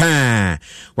fam paa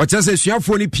wɔkyerɛ sɛ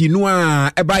suafoɔ no pii no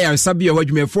a ɛba yaresabea wɔ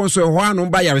adwumayɛfoɔ nso ɛhɔ ano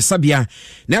ba yaresabea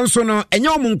nanso no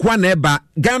ɛnyɛ ɔmo nkoa na ɛba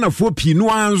Ghanafoɔ pii no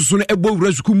a nso no ɛbɔ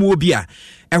wura suku mu bi a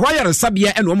ɛhɔ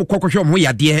yaresabea ɛna ɔmo kɔkɔhwɛ ɔmo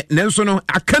yadeɛ nanso no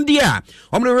akande a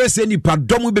ɔmo no wɛsɛ nipa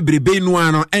dɔm bebrebe no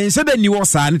ano ɛnsɛ da ni wɔ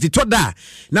saa ne titɔ da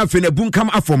na afei na bunkam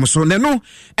afɔm so ne no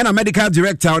ɛna medical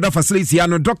director ɔda facility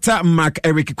ano Dr. Mark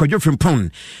Eric Kwadwofrimpon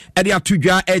ɛde ato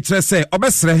dwa ɛkyerɛ sɛ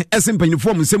ɔbɛsrɛ ɛsɛ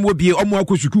mpanyinfoɔ mo nsɛm wɔ bie ɔmo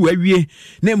akɔ suku awie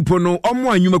ne mpo no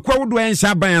ɔmo anwumakuo ahodoɔ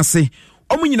ɛnhyɛ aban ase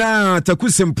ɔmo nyinaa taku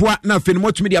sempoa na afei no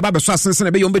mɔtumi de aba bɛso asensen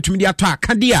ɛbɛyɛ ɔmo bɛtumi de atɔ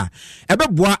akade a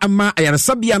ɛbɛboa ama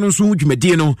ayaresabea no nso ho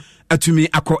dwumadie no atumi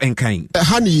akɔ enkan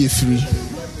ha ne yɛfiri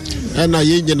ɛna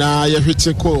yɛn nyinaa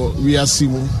yɛhwete kɔ wiase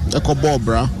mu ɛkɔbɔ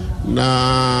bra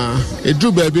na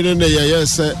ɛduru baabi no na yɛyɛ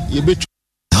sɛ yɛbɛtumi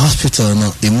hospital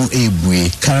no emu ebue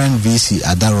current VC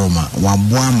Adaroma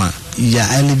Wambuama ya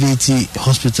elevate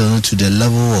hospital to the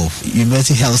level of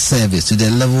university health service, to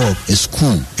the level of a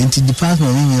school. Into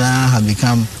department have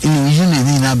become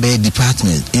in a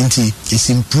department. It's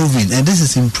improving, and this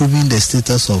is improving the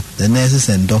status of the nurses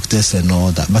and doctors and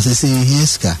all that. But I say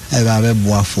here's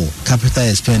for capital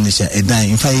expenditure.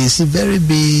 In fact, you see very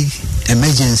big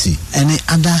emergency. Any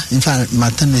other, in fact,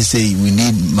 maternity say we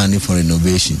need money for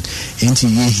innovation. Into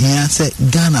here say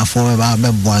Ghana for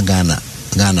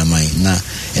Ghana mine na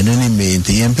enoni me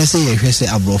nti yempese ye hwese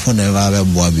abrofo na ba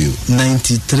boa bio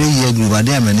 93 year group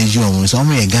ade manage omo so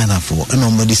omo ye Ghana for na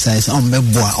omo decide omo be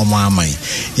boa omo amai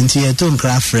nti ye to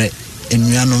nkra frɛ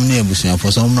enuanom na ebusuafo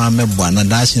so omo ameboa na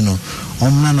dashi no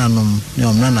omo nananom ne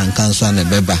omo nan kanso na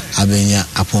beba abenya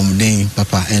apomden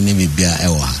papa ene bibia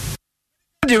ewo ha.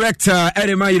 Director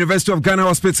Edema University of Ghana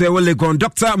Hospital Legon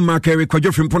Dr. Mark Eric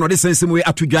Kwadwofrimpon de sensem we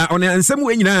atudwa on ensem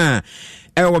we nyina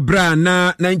bra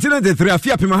na 1993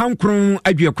 afia pema hankron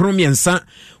adwe kron miensa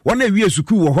wana wie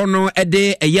suku wo ho no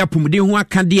de eya pomde ho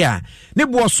akade a ne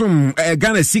bosom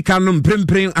Ghana sika no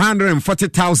mprempren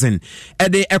 140,000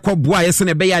 de ekoboa yese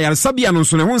ne beya yar sabia no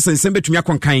so ne ho nsensem betumi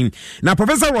akonkan na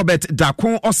Professor Robert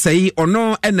Dakon osei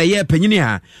ono na ye panyini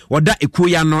a woda ekuo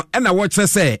ya no na wo kire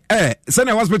se se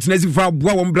na hospital na zifa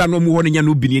boa wo mbra no mu ho ne nya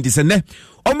no bi ni se ne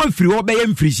Oma firi wo be ye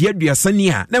mfirisi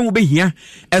aduasani a na wo behia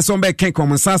eso be ken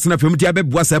komensase na fam dia be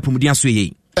boa sa pomudi aso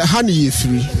ye ha ne ye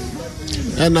firi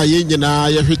na ye nyina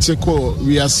ye hwete ko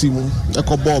wiase mu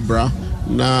ekobɔ bra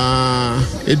na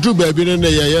edu baabi no na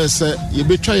ye se ye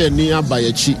betwa ye ni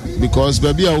abayachi because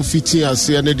baabi a ofiti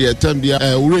ase ne de etam dia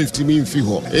rift mi mfi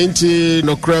ho enti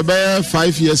no kraba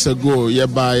 5 years ago ye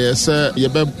ba ye se ye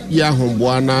be ya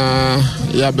homboa na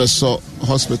ya beso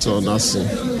hospital na se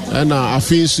and I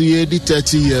feel so ye di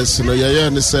 30 years no ye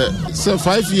ne say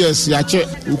 5 years ya che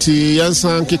nti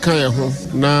yansan keka ye ho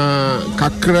na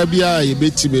kakra bia ye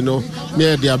betimi no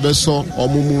na de abeso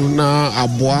omumu na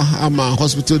aboa ama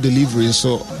hospital delivery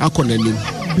so akonanim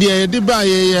de de ba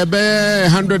ye be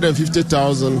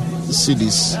 150,000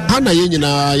 cedis hana ye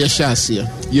nyina ye hyase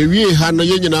ye wie ha no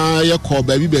ye nyina ye ko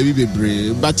baabi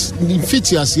bebre but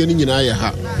fiti ase ni nyina ye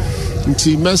ha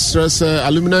nti stress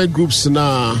alumni groups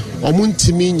na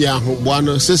omuntimi nya hoboa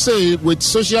no say with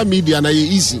social media na ye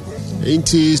easy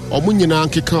nti omunyina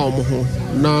nkeka omo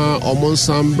na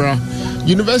omonsambra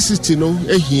university no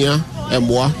ehia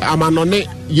emboa amanone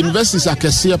universities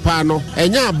akese pa no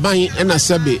enya aban na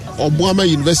sebe oboama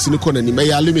university no konani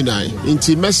me alumni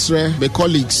nti mesre be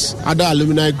colleagues other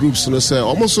alumni groups no say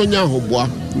omonso nya hoboa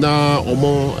na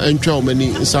omo entwa omani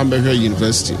nsambehwe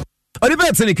university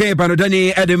Odibet ni ke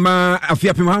panodani edema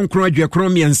afia pema hankron adwe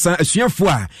kron miensa asuafo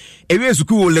a ewe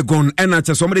suku Legon ena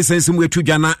che somode sense mu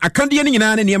etudwa na akande ne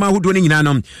nyina ne niam ahodo ne nyina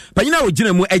no panyina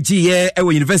ogina mu agiye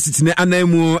ewe university ne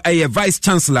anamu eye vice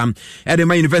chancellor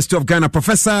edema University of Ghana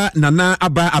Professor Nana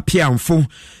Aba Apiamfo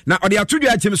na ode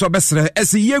atudwa agye so besere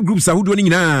esiye groups ahodo ne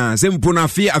nyina sempo na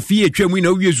afia etwamu na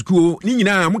owie suku ne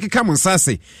nyina mukeka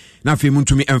monsase na afia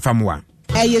muntumi emfamoa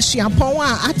Suapon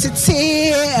a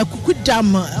atete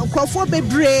kukudam nkrofo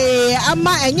bebre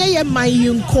ama enye ye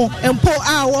mayinko empo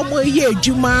a wo mo ye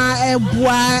adwuma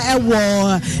eboa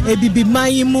ewo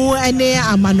ebibiman mu ene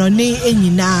amanone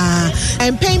enyina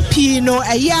empempi no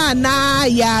eya na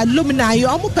ya alumni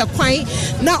yo mo pekwan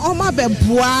na o ma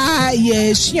beboa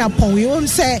ye suapon yo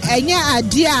se enye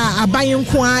ade a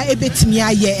abayinko a ebetimi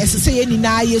aye esese ye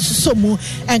nina ye susomu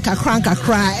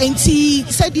enkakra enti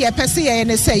se de pese ye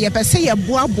ne se ye pese ye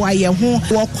boa ye ho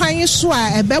wo kwan so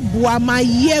a ebeboa ma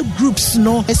ye groups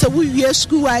no ese we wie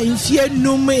school a mfie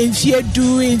num mfie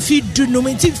du mfie du num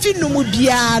mfie num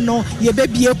bia no ye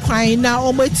bebie kwan na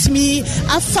omatimi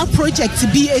afa project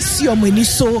bi esi omani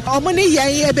so omane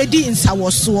ye ebedi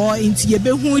nsawoso nti ye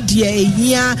behu de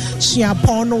ehia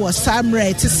suapon no wo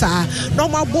samre tisa no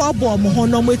maboabo mo ho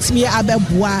no matimi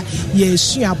abeboa ye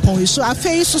suapon so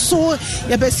afei so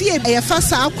ye besi ye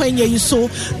fasa akwanya yi so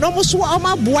no mo so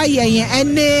omaboa ye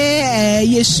ene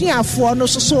yesuafo no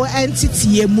so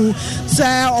entity emu se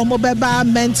omobeba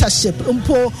mentorship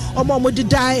mpo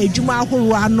omodida edwuma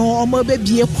ahoro no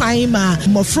omobebie kwan ma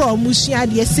mofro musua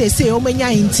de sese omenya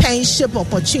internship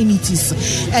opportunities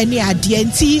ene ade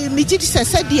enti migidi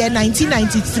sese de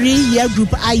 1993 year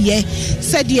group aye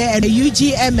said de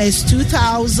UGMS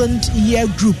 2000 year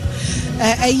group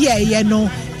ye no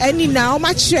eni na o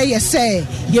ma kire ye say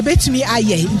ye betumi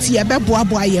aye nti ye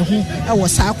beboaboa ye ho e wo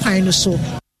sa kwan no so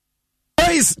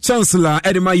Vice Chancellor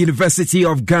Edema University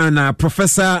of Ghana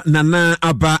Professor Nana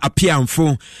Aba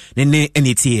Apiamfo ne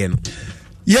NTN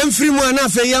Yemfiri mu ana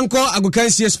fe yanko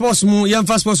agokansie sports mu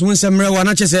yemfa sports mu nsemre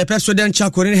wana chese president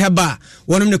chakore heba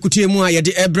wonum ne kutie mu a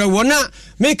yede ebre wona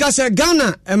meka se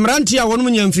Ghana emranti a wonum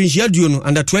nyamfiri aduo no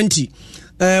under 20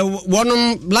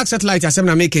 wonum black satellite asem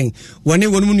na making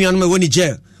wonum nuanum woni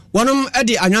jail wonum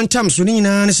edi anyantam so ni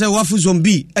nyina ne se wafu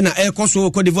zombie na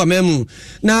ekoso Cote d'Ivoire memu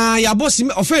na ya boss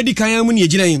ofedi kan mu ne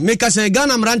ginan meka se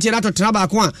Ghana mranti na totena ba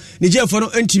ko a ne jefo no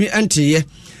antimi anteye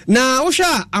na wo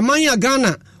hwa amanya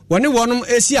Ghana wonum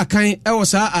esi akan ewo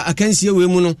sa akansie we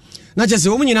mu no na chese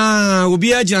wo nyina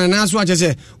obi agina na so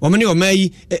achese wo me ne o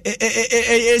mai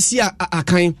esi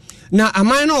akan na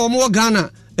aman no wo Ghana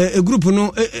group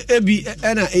no ebi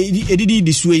na edidi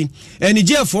disuei ni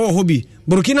jefo ho bi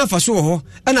Burkina Faso ho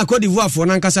na Cote d'Ivoire fo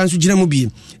na nkasa nso gina mu bi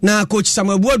na coach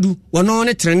Samabuadu wono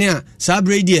ne trene a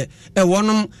sabrade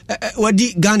wonum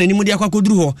wadi Ghana ni mu de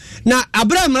akwakoduru ho na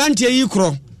Abraham Rantie yi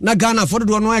kro na Ghana for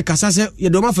do no e kasa se ye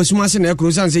do ma fasuma se na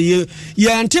ekro san se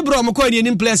ye antebro mo ko ni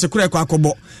nim place kura kwa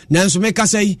akobo nanso me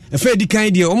kasa yi e fa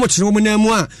edikan de o mo kire o mo na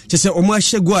mu a chese o mo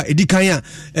ahyegu a edikan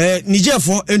a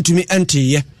Nigerfo entumi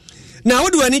enteye na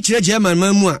wodu ani kire German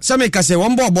mamu a sa me kasa wo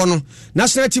mbo no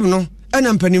national team no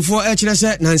ana mpanimfo e kire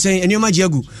se nansen enioma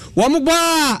giagu wo mo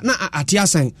ba na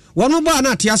atiasan wo no ba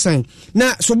na atiasan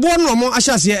na so bo no mo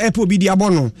ahyase e po bi di abo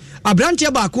no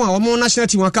abrantia ba ko a wo mo national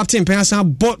team captain pensan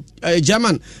bo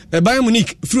German Bayern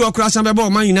Munich free okra san be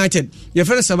Man United ye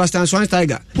friend Sebastian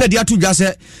Schweinsteiger na dia to dwa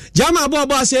se German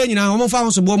abo ase nyina wo mo fa ho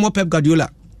so bo mo Pep Guardiola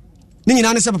ni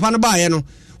nyina ne se papa no ba ye no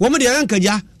wo mo de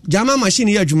yankaja German machine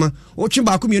ye adwuma o twe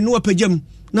ba ko me nu apagam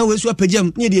na we so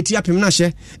apagam ne de ti apem na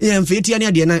hye ye mfe ti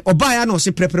ane de nan oba ya na o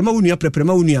se preprema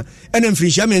wunua ena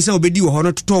mfirihia mensa obedi wo ho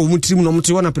no toto wo mutrim no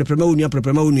mute wona preprema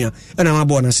wunua ena ma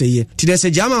bo na se ye ti de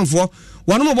se German fo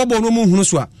wono mo bobo no mu hunu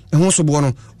so a ho so bo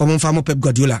no o mo mfa mo Pep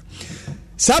Guardiola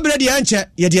sabre de anche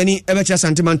ye de ani ebecha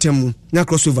sentimentum mu na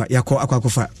crossover yakọ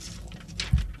akwakofa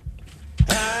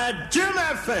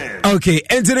Okay,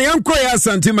 and today I'm quite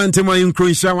sentimental in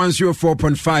Croatia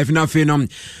 104.5 na phenom.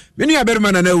 Many a better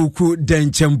man na uku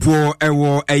den champo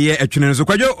ewo eye etwene so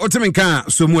kwajo otimenka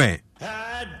somewhere.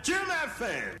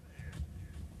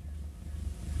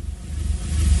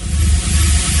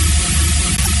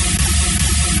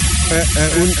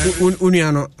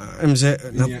 Uniano mze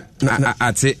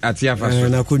ati afaso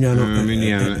na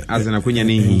kunyano azana kunya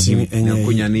ni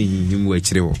himu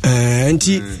ekirewo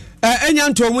enti enya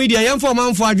ntomu dia yemfo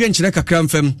manfo adwenkyere kakra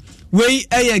mfam we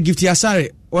eye gift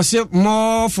yasare was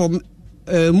more for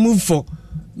move for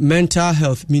mental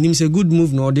health meaning say good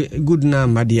move no the good na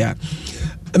madia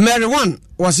Mary one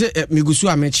was migusu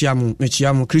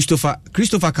mechiamu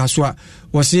Christopher Kaswa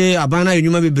was abana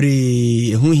enyuma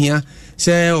bebre hu hia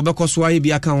se obekoso ayi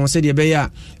bia kan se de beya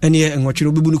ene enwotwere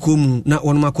obebu ko mu na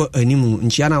wono makọ animu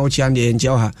nchia na wochia de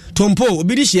nchia ha tompo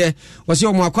obidi hye was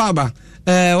omo akọ aba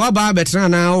waba betra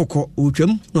na okọ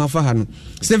otwam na afa ha no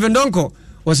Steven Donko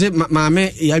was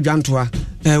maame ya dwantoa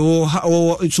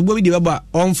wo subo bi de baba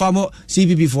onfa mo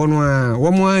CPP fo no a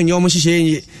wo mo anyo mo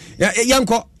hihye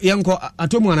yanko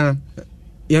atomu ana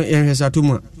yanhwesa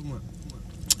atomu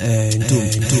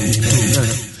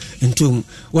ntum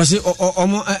wase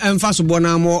omo emfa subo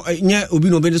na mo nye obi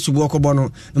no be subo okobo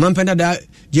no na mampenda da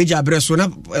jeje abreso na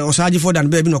osaje for dan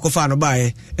be bi no kofa no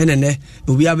baaye enene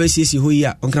obi abesiesi hoyi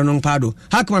a onkra no pado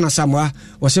hakman asamwa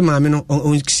wase maame no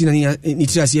onkisi na ni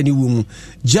tirase ni wumu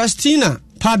Justina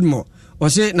Padmo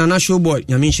wase nana showboy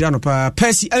nyame nhira no pa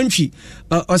Percy Antwi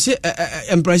wase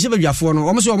empress badwafo no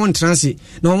omo so omo ntrance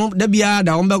na omo da bia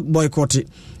da omo boycott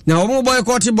na omo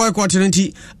boycott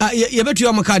nti ye betu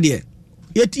omo ka de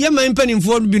ye man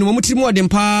panimfo bi no omo tirimu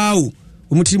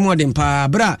odem pa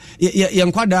bra ye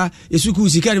nkwada yesuku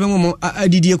sika de mo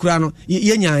adidie kura no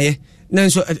ye nyaaye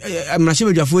nanso amrahye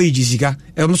badwafo yi jisika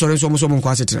omo sore nso omo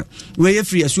nkwa setena we ye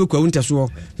free asu kwa wunta so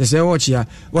se wo chia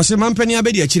wase mampani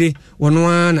abedi akire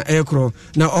wono na ekro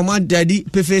na omo dadi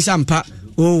pefe sampa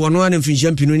wono na mfi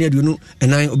champion ni aduonu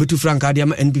enan obetu franka de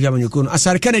ama NPP amanyoko no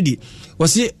Asar Kennedy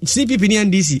wase CPP ni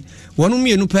NDC wono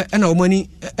mienu pe na omo ani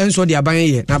enso de aban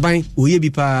ye na aban oye bi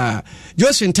pa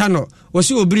Josephine Tano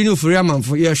wase obiri ni ofuri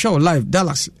amanfo ye show live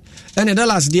Dallas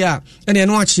dia ene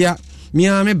no achia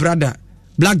me brother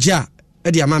Black Jar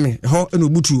edi amame ho eno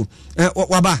butu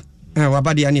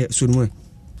waba de ane sonmu.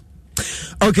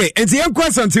 Okay, and the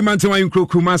uncle sentiment in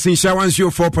Krokuma since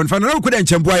 104.5 no could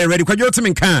enchembo are ready kwajo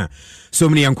timenka so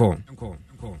many uncle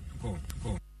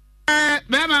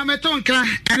bema metonka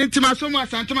anitima so mu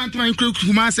sentiment in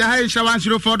Krokuma say hi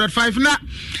 104.5 na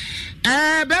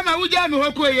bema wuja me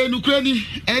hoko ye nukrani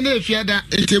ene efiada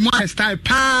etemu style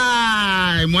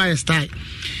pa mo style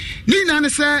ni na ne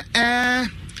say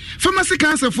pharmacy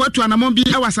cancer for to anamon bi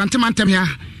awa sentiment here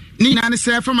ni na ne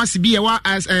say pharmacy bi awa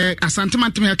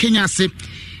sentiment here Kenya se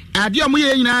ade omo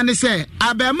ye nyina ne say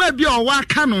abema bi o wa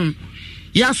kanon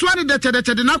ya so ade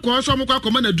de na ko so mo kwa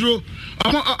koma na duro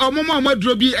omo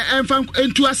duro bi emfa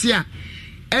entu ase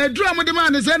a duro mo de ma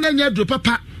ne say na nya duro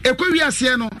papa ekwawi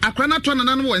ase no akra na to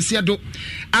na no wonse do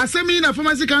asemi na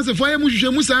pharmacy cancer for mu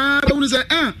hwehwe mu saa wonu say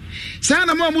saa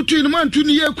na mo mutu ni mo antu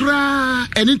ni ye kura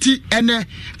eniti ene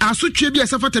asotwe bi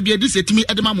asafata bi adi setimi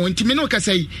edema mo ntimi no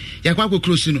kasai yakwa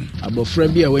kokrosi no abofra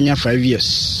bi a wonya 5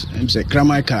 years emse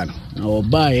krama ka no na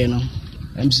obaye no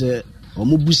emse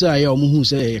omubusa ya omuhu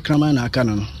say krama na aka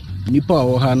no nipa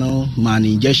wo ha no man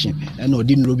injection ene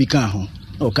odi nro bi ka ho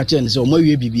o ka chen say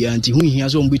omawie bibia nti hu hia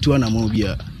so ombitu na mo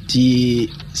bia ti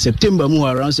September mu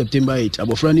around September 8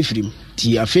 abofra ni firim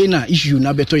ti afena issue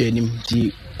na beto yanim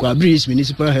ti kwa British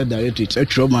Municipal Health Directorate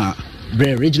trauma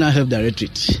regional health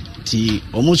directorate ti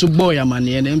omo so boy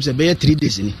amane na em se be 3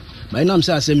 days ni ba na am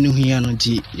say asem ni huia no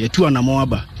ti ye tu anamo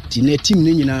aba ti na team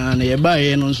ni nyina na ye ba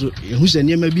ye no so ehu se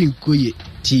niam bi nkoye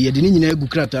ti ye de ni nyina egu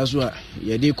krata so a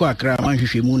ye de kwa akra man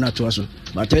hwehwe mu na to so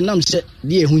but nam se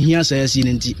de ehu hia say asi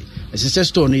ni nti ese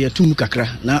store no ye tum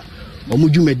kakra na omo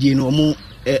dwumadie no omo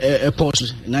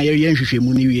pause na ye hwehwe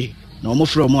mu ni wie na omo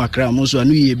fra omo akra omo so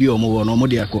anu ye bi omo wo na omo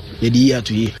de akọ ye de yi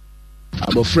ato yi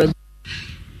abofra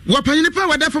wapanyini pa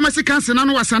wada pharmacy cancer na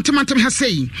no wasantemantem ha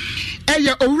sei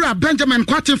eya owura Benjamin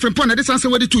Kwatin Frimpon na desanse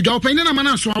wadi tudwa wapanyini na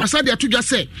mana so wasade atudwa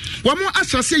se wamo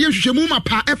ahyase ye hwehwemu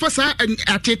mapa efasa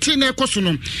atete na ekoso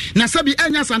no na sabi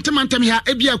enya santemantem ha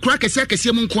ebia kura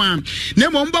kese mu nko na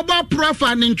mo mbaba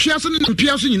profa ne ntwia so ne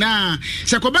mpia so nyina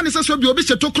se koba ne so bi obi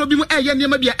setokro bi mu eye ne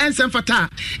ma bia ensem fata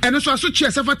eno so aso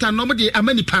twie se fata no mo de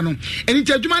amanipa no eni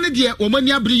tadwuma ne de wo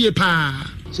mani abriye pa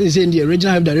say the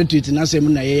original have directorate na say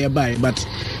na ye buy but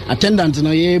attendant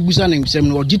na ye busa na nsem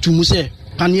no ogitu mu say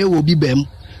panie wo bi bam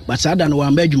but sada no wa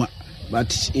mbadwuma but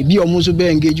ebi omo so be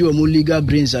engage omo legal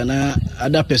brains na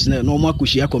other personnel no omo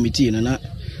akoshia committee na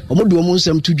omo do omo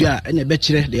nsem tudwa na be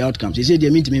kire the outcomes say dey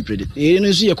meet me predict e no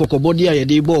so ye kokobodi a ye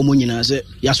dey bo omo nyina say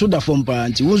yaso da form pa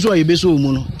nti wo so ye be so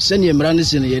omo no se ne emra ne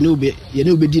se ne ye ne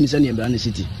obedi ne se ne emra ne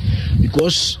city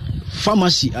because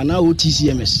pharmacy and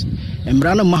OTCMS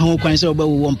emra no ma ho kwan se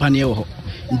obawo mpane wo ho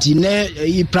nti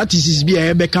ne practices bi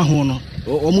a ebeka ho no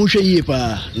omo hwe yie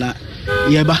pa na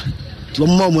yeba to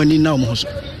mo ni na omo so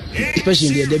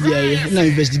especially the bia na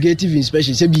investigative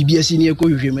inspection se BBS ni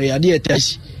ekohwehwe me ya de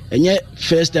test enye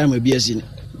first time BBS ni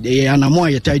de anamo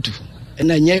aye title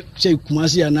na enye se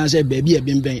kumasi ana se baby e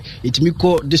bemben etimi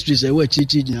ko district e wa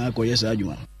chichi na akoye sa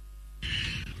adwuma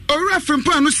Ora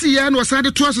Frimpon no see ya no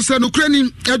wasade to aso se no kurani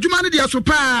adwuma ne dia so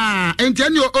pa enti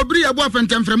ane obri abo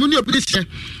afentemfremu ne obri hye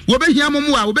wo behia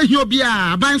momu a wo behia obi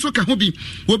a aban so ka ho bi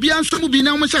obi anso mu bi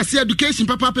na mo hyase education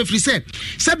papa free se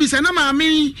sabi se na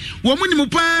maami wo mu ni mu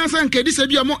pa san kedi se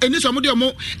bi omo eni so mo de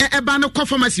omo eba no ko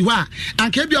pharmacy wa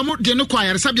anka bi omo de no kwa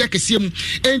yare sabi akese mu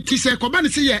enti se koba ne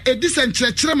se ye edisa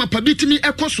nkyerɛkyerɛ mapa bitimi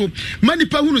ekoso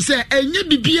manipa hunu se enye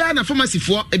bibia na pharmacy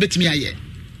fo ebetimi aye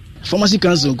Pharmacy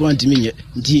council ko antimi nye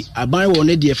nti aban wo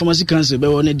ne de pharmacy council be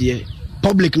wo ne de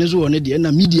public ne so wo ne de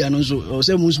na media no so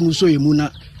say musmu so yemu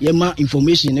na yema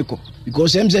information ne ko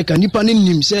because em say kanipa ne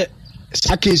nim say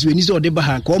sa case we ni so de ba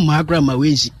ha ko ma akra ma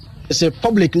wensi say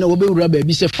public na wo be wura ba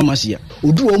bi say pharmacy a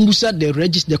odu wo mbusa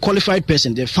the qualified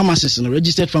person the pharmacist no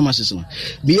registered pharmacist no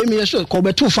be emi so ko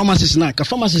be to pharmacist na ka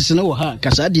pharmacist na wo ha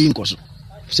ka sa de nkoso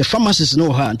say pharmacist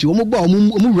no ha nti wo mo ba wo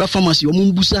mo wura pharmacy wo mo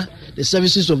mbusa the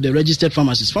services of the registered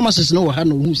pharmacists. Pharmacists know how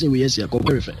who say we yes here.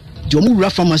 Verify. The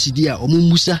omu pharmacy dia omu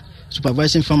musa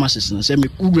supervising pharmacists na say me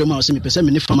ugrema say me person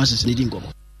me pharmacists needing go.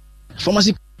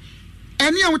 Pharmacy.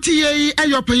 Any awti ye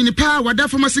ayopanyi pa wada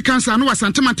pharmacy cancer no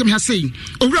wasantemantem ha sei.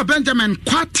 Owura Benjamin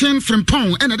Kwatin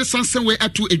Frimpon and the sansen we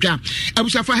atu edwa.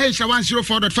 Abushafa Haisha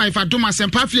 104.5 Adom FM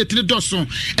affiliate doso.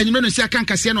 Enyime no sia kan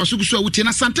kase na osugusu awuti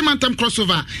na santemantem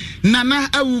crossover. Nana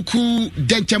awuku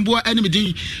denchambua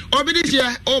enimidi. Obidi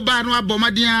here oba no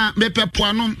abomadia mepe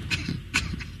poanom.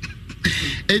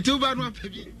 Etu ba no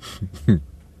apebi.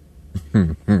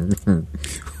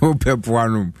 Ope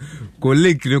poanom. Ko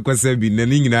link no ko se bi na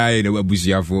nyina aye na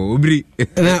abusiafo obri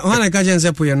na wana ka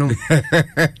jense po yanom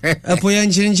apoya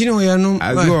nchirinchiri o yanom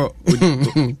azo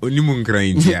onimu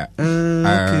nkrantia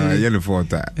ya no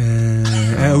fota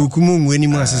ukumu ngweni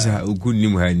mu asisa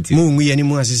ukunimu hanti mu ngu yani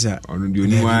mu asisa ono di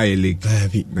onimu aye link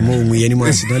mu ngu yani mu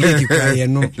asisa link ka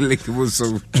yanom link mo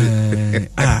so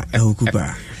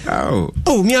ukupa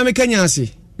mi amekanya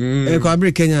ase ko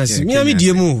abri Kenya ase mi ami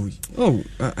die mu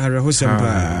araho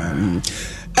sempa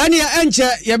Ania enche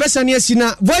yabesani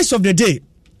asina voice of the day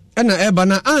ena eba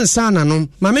na ansana no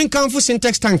mamen kanfo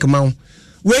syntax tank mawo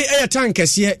we air tank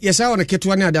ese yesa wona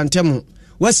ketwa ne adantemu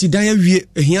wasi dan awie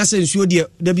ehia se nsuo de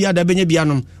da bia da benya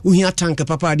bianom uhia tank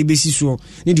papa de besi so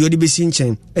ne de odi besi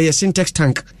nchen syntax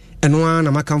tank eno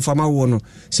na makamfo amawo no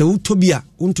se utobia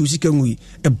untu sika ngui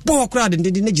ebo kra de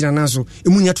ne gina naso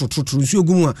emunya trotro nsuo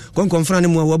gumu a konkonfra ne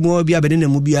mu awabu bia bede na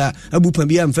mu bia abupa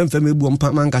bia mfemfem ebu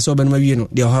manka se obenu mawie no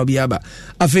de ha bia ba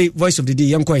afi voice of the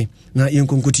day yankoi na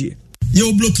yenkonkotie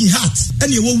you blocking heart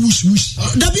and you wush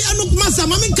dabi anu masa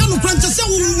mamen kanu kwanta se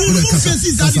wo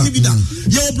face that ni bida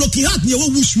you blocking heart you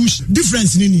wush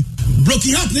difference ni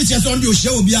blocking heart ni chese on the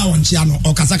ohia obi a won chia no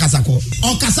okasakasa ko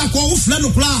wo fla no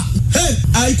kula hey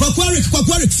ai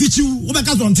kwakware fichi wo be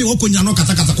ka so nte wo konya no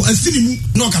kasakasa ko asini mu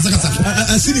no kasakasa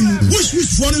asini mu wush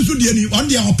for no so de ni on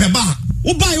the opeba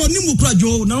wo buy oni mu kura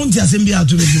jo na on ti asem bia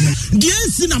to be de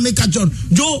ensi na make john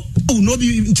jo no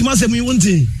bi ntima asem yi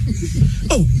wonte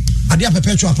ade a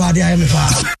perpetual pa ade ayeme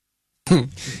pa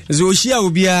so oshia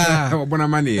obia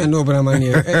obonamani no obonamani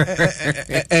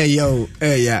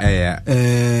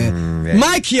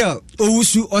Michael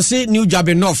Owusu ose New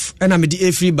Jabenoff na me di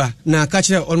Afriba na ka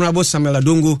kire Honorable Samuel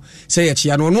Adongo say ya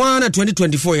chia no na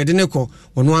 2024 ye de ne ko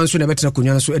ono anso na betena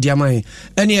konwa so edi aman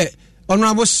ene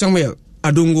Honorable Samuel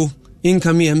Adongo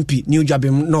incoming MP New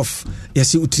Jabenoff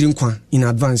yesi utiri nkwa in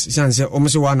advance sanse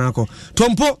omse wana ako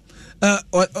Tompo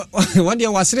one day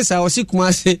was this I was sick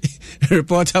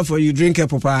reporter for you drink a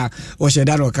papa or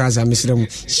shedano cancer Mr.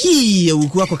 She will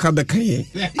come back here.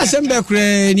 I send back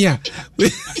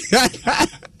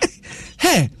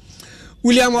hey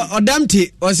William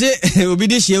Odamti was it will be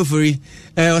this year for you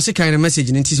was a kind of message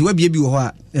and it is web you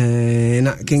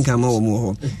na can come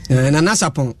over and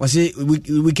anasapon was it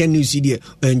we can use it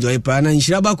enjoy pan and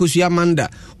Shiraba Kusia Manda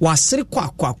was sick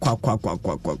quack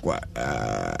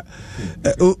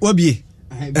obi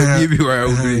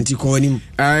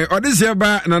Odisia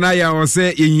ba nana ya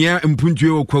ose yehia mpuntwe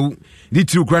okwu di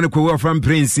tru kra ne kwa from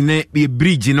prince ne be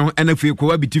bridge no ena fe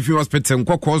kwa bitifi hospital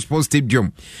nkwa sports stadium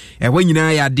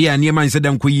wanyina ya de anema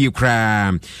nseda nkoyi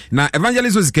kra na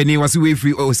evangelist osikani wasi we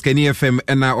free osikani FM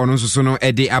na ono nso no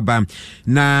ede aba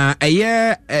na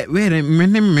eye were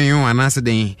me anase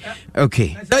den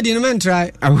okay that didn't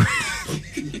try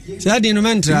that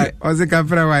didn't try osika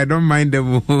fra I don't mind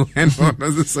them and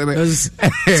ono so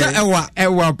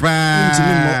ewa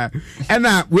pa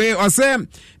ena we ose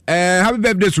happy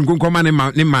birthday to Nkonkoma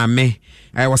ne maame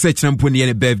was a champion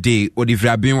ne birthday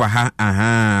odifra bin wa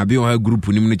ha bin wa group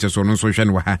ni mu cheso no so hwe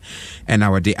ne wa ha and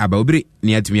our day aba obiri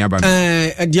ne atimi aba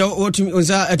dia otumi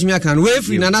onza atimi aka no we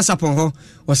free na nasapon ho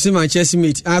wose Manchester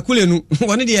mate akulenu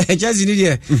woni dia Chelsea ni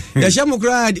dia ya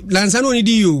shamukra lansa no ni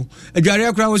dio adware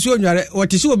akra wose onware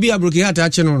wotisi obi abroki hata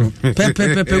ache no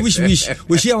pe wish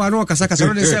we share wa no kasa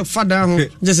no say fada ho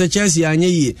just Chelsea anye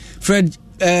yi Fred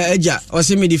eja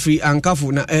wase medi free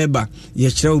ankafu na eba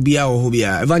ye kira obi a wo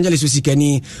bia evangelist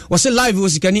osikani wase live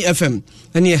osikani FM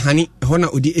ene hani hona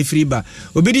odi efriba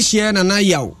obi di share na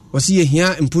yaw wase ye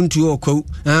hia mpuntu okwu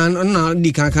na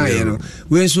di kankan ye no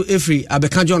we nso efri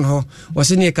abeka John ho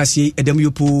wase ne Kasiebo edem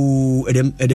yopo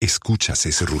edem. Escuchas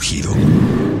ese rugido,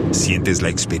 sientes la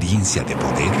experiencia de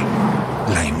poder,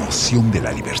 la emoción de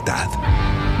la libertad.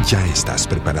 Ya estás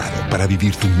preparado para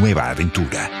vivir tu nueva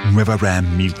aventura. Nueva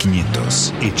Ram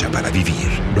 1500, hecha para vivir.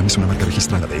 Ram es una marca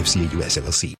registrada de FCA US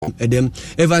LLC.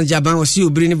 Evan Jaban was you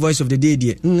bring voice of the day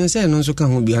dear. Say no so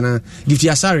kan ho bia na Gift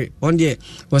Asare on there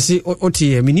was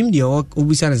oti minim dia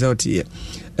obisa na say oti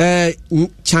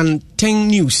Chanting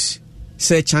News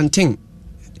say Chanting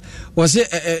was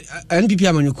NPP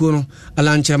amanyuko no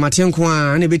alanche matenko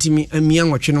a na betimi amia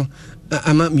nwotwe no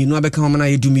ama mienu abeka ho na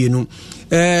yedumienu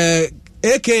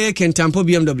aka Kentampo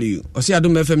BMW osi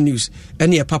Adom FM News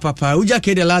ene papa uja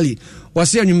kede lali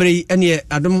wasi anwumre ene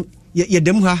Adom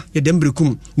yedem ha yedem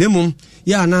brekum nemum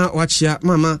ya na wachia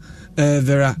mama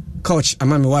Vera coach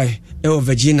ama me wai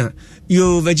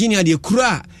Virginia de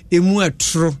kura emu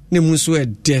atro ne mu so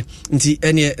ede nti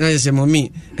ene na yese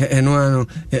mommy eno ano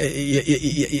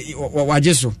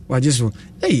wajeso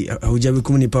uja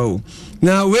brekum ni pawo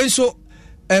na wenso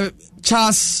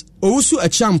Charles Owusu a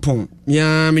champon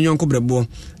ya menyonko brebo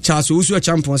Charles Owusu a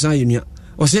champon san yenua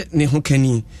ose ne ho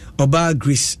kani oba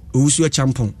Grace Owusu a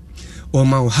champon o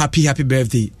ma happy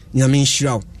birthday nyame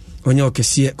nhyiraw onye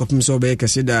okese kopim so be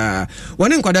kese da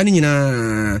wone nkwada ni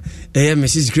nyina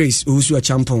Mrs Grace Owusu a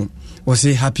champon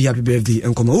ose happy birthday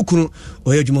enkoma ukunu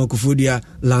oye dwuma okufodia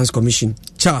Lands Commission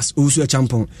Charles Owusu a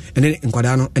champon ene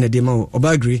nkwada no ene de ma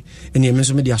oba Grace ene me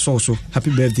so me dia so happy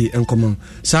birthday enkoma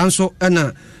sanso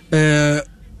ena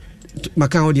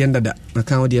makan odi endada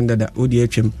odi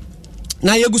atwem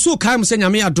na yeguso kam se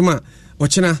nyame adoma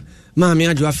ochena maame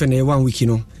adwo afa na 1 week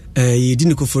no yedi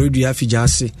ni koforedu afija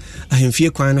ase ahemfie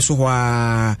kwan no so ho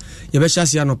a yebehya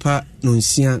se anopa no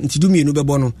nsia ntidumienu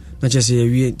bebo no na chese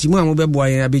yewie timu a mo bebo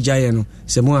ayen abegya ye no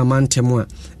se mo amantem a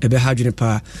ebe hadwene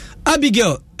pa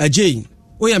Abigail Ajay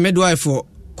oya midwife for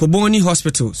Koboni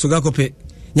Hospital Sogakope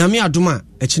nyame adoma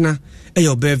echena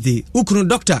your birthday ukunu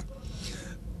doctor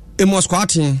emos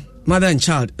kwatin mother and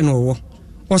child no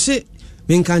wo say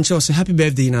men kan che say happy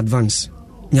birthday in advance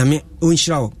nyame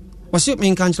onhyirawo wo say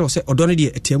men kan che say odo no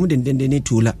de etiamu dendende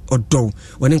tula odo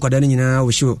woni nkwada no nyina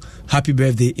wo show happy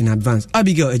birthday in advance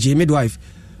Abigail Ajay midwife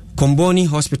Komboni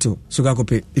Hospital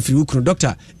Sogakope if you ukunu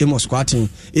doctor emos kwatin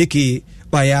aka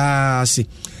bayasi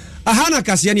ahana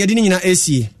kase ne de nyina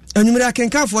AC anwumere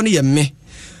akenkafo no ye me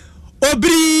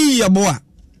obri yaboa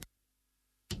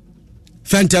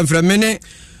Phantom from mene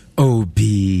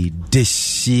obi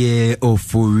deshie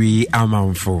ofori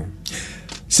amanfo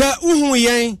sa uhu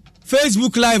yen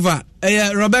Facebook live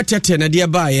Robert Tete na de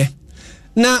baaye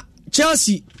na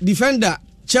Chelsea defender,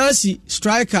 Chelsea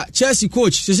striker, Chelsea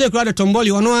coach. Se kura de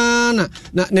Tomboli ono na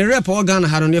ne rep o Ghana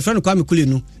ha no ne friend Kwame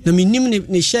Kulenu. Na minim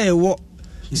ne share wo.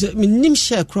 Se minim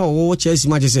share kura wo Chelsea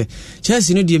match se.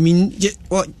 Chelsea no de min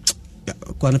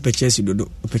kwa na Chelsea dodo.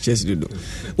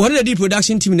 One the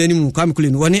production team na nimu Kwame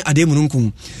Kulenu woni Adem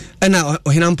nkum. Ena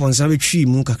ohena mponsa betwi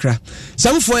mu kakra.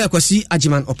 Samfo ya kwasi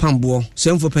Ajiman Opambo.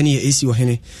 Samfo pani ya AC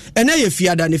ohene. Ena ye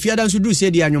fiada ne fiada nso du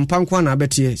se de anwompa nko na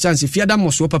betie. Chance fiada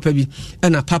moso papa bi.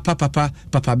 Ena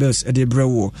papa bells e de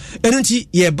brewo. Eno nti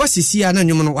ye bosisi ya na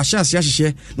nwom no wahye ase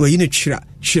ahye na oyi ne twira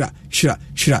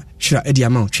e de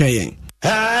amount twa yen.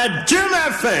 Adom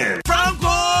FM.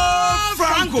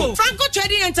 Franco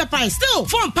Trading Enterprise. Still,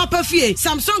 phone Papa Fie,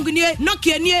 Samsung nie,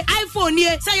 Nokia nie, iPhone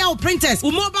nie, say your printers,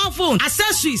 mobile phone,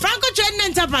 accessories. Franco Trading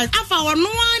Enterprise. Afa our no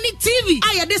TV.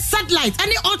 Aya this satellite,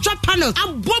 any ultra panels.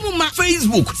 Abomuma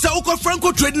Facebook. Sauko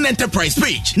Franco Trading Enterprise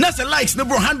page. Nasa likes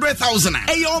number 100,000.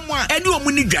 Ayomwa, any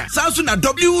omuniga. Samsung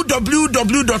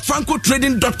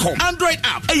www.francotrading.com. Android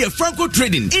app. Aya Franco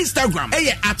Trading. Instagram.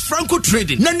 Aya at Franco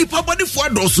Trading. Nani papa di fwa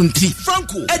dosunti.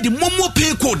 Franco. Edi momo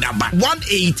pay code number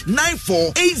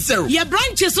 189480. Your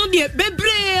branches on the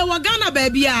Bebre Wagana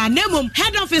baby. Nemum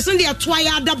head office on the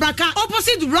Twaya Dabraka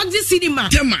opposite Roxy Cinema.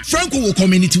 Tema Franco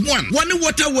Community 1. One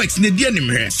waterworks in the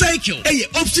Dianimere. Cycle.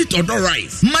 Opposite Odor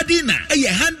Rise. Madina.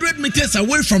 100 meters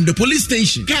away from the police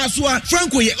station. Kaswa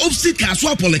Franco opposite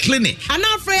Kaswa Polyclinic. And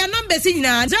now for your number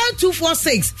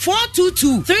 0246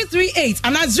 422 338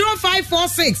 and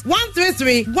 0546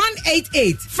 133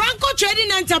 188. Franco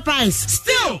Trading Enterprise.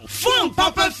 Still phone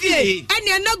Papa Fie. And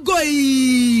you're not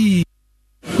going.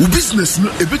 Business no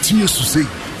ebetimi susei.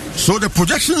 So the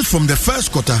projections from the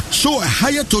first quarter show a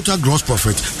higher total gross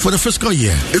profit for the fiscal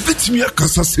year. Ebetimi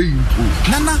akasa sei.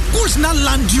 Nana, who's not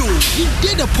land you? He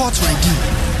did the pot ready.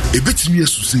 Ebetimi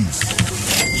susei.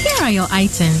 Here are your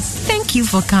items. Thank you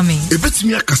for coming.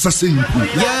 Ebetimi akasa sei.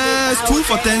 Yes, 2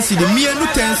 for 10 cedi. Me no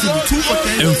 10 cedi. 2 for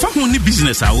 10. En fa honi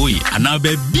business awoyi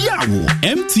anabe biawo.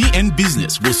 MTN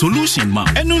Business go solution ma.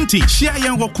 Enunti share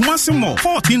yan go Kumasi Mall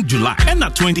 14 July and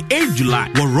 28 July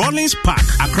go Rollins Park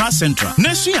Accra Central.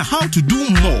 Next year how to do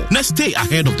more. Let's stay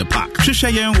ahead of the pack.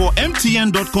 Share yan go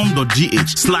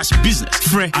mtn.com.gh/business.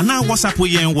 Fre ana WhatsApp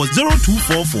yan was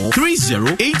 0244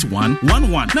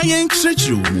 308111. Na yan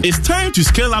trechu. It's time to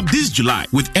scale up this July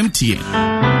with MTN.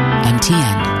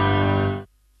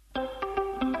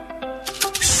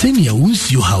 Senior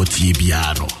won't you how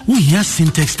Tibiano. We hear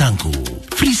Syntax Tanko.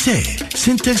 Free say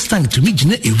Syntax Tank to me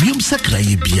jine a real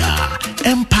sakraye bia.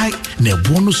 Empire ne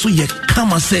bono so ye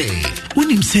kama say. When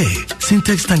him say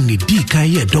Syntax Tank ni di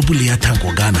kaye double layer tank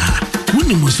Ghana. When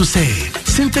him also say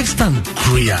Syntax Tank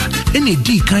Korea any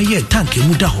di kaye tank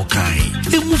muda hokai.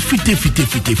 Emu fite.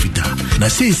 Na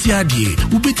say si adie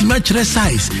ubeti match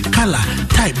size, color,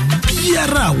 type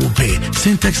biara wope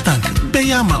Syntax Tank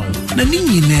beyama. Na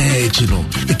nini ne chino.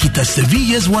 Ekita 7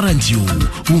 years warranty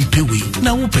umpewe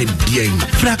na open dien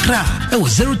frakra e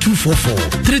was 0244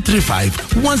 335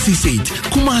 168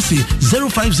 Kumasi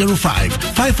 0505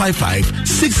 555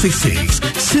 666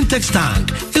 Syntax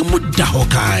Tank e muda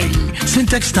hokai.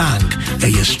 Syntax Tank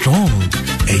e strong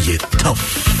e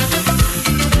tough.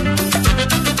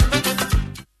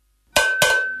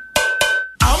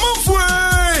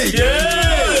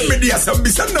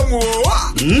 Sambisana mo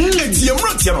eti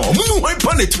emratia no mu hwan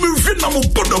pa na timi hwe na mo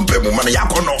bodom pe mo man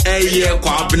yakono eye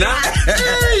kwabna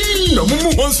no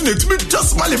mu hwan na timi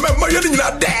just male ma yɛ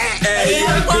nyina de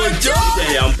eye kojo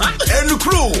yampa enu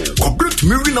kro kobret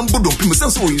mi wi na bodom pe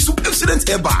sense wo yusu accident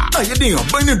eba ayɛ den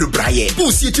aban ne do braye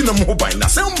wo si eti na mo ban na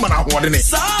sem mana ho de ne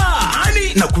sa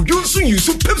ani na kudwo nso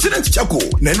yusu accident chako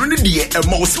na enu ne de e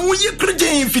ma wo se wo yɛ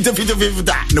kregen fita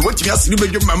na wotimi asini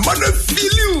bedwo ma na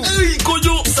feel you ey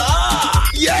kojo sa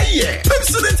yeah.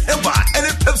 Pepsodent Eva and a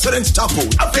Pepsodent Charcoal.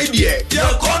 A baby,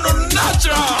 you're gonna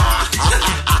natural.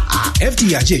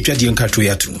 FDIJ Trading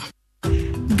Katuyatu.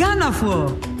 Ghana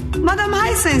for Madam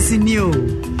High Sense in you.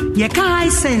 Yeka High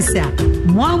Sense,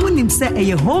 Mwamunim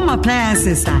say a home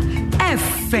appliances.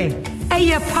 F.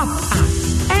 A papa.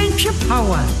 Entry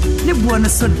power. The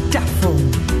bonus so dafo.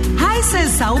 High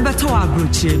Sense, I'll beto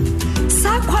abroaching.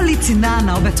 Sa quality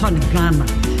nana, I'll beton Ghana.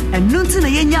 And nothing a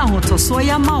yenya hoto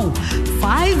soya mau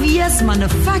 5 years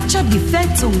manufacturer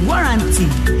defect warranty.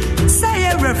 Say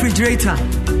a refrigerator,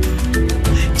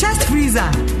 chest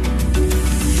freezer,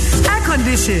 air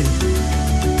condition,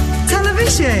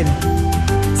 television,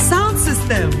 sound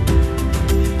system,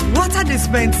 water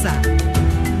dispenser,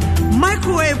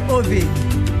 microwave oven,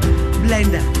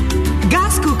 blender,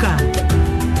 gas cooker,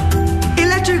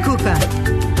 electric cooker,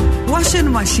 washing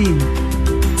machine,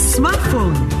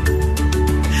 smartphone,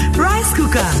 rice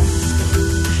cooker,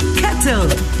 kettle metal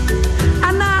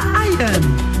ana iron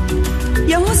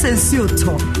ye ho sensio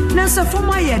to na so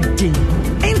forma ye din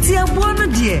enti abo no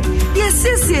de ye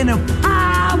siesie no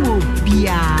pa mo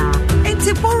bia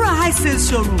enti pora high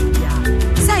sensio ro bia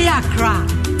say akra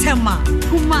tema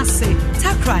kumase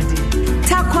takrade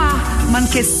takwa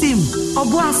mankesim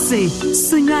obuase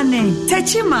sunyane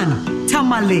techiman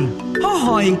tamale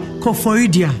hohoi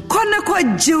kofoidia kone kwa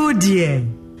judie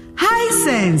high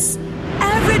sense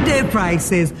everyday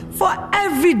prices for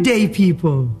everyday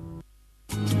people.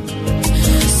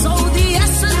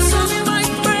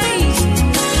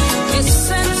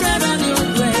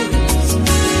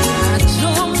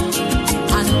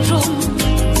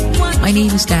 My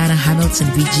name is Diana Hamilton,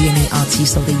 VGMA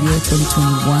Artist of the Year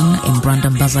 2021 en Brand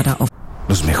Ambassador of...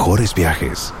 Los mejores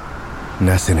viajes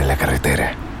nacen en la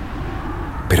carretera,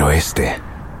 pero este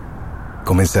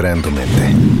comenzará en tu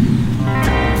mente.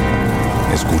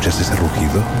 ¿Escuchas ese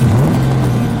rugido?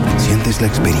 ¿Sientes la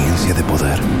experiencia de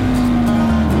poder?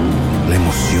 ¿La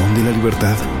emoción de la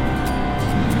libertad?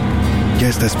 Ya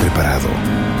estás preparado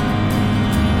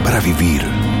para vivir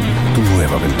tu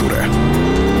nueva aventura.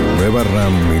 Nueva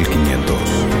RAM 1500.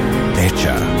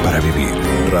 Hecha para vivir.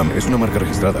 RAM es una marca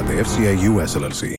registrada de FCA US LLC.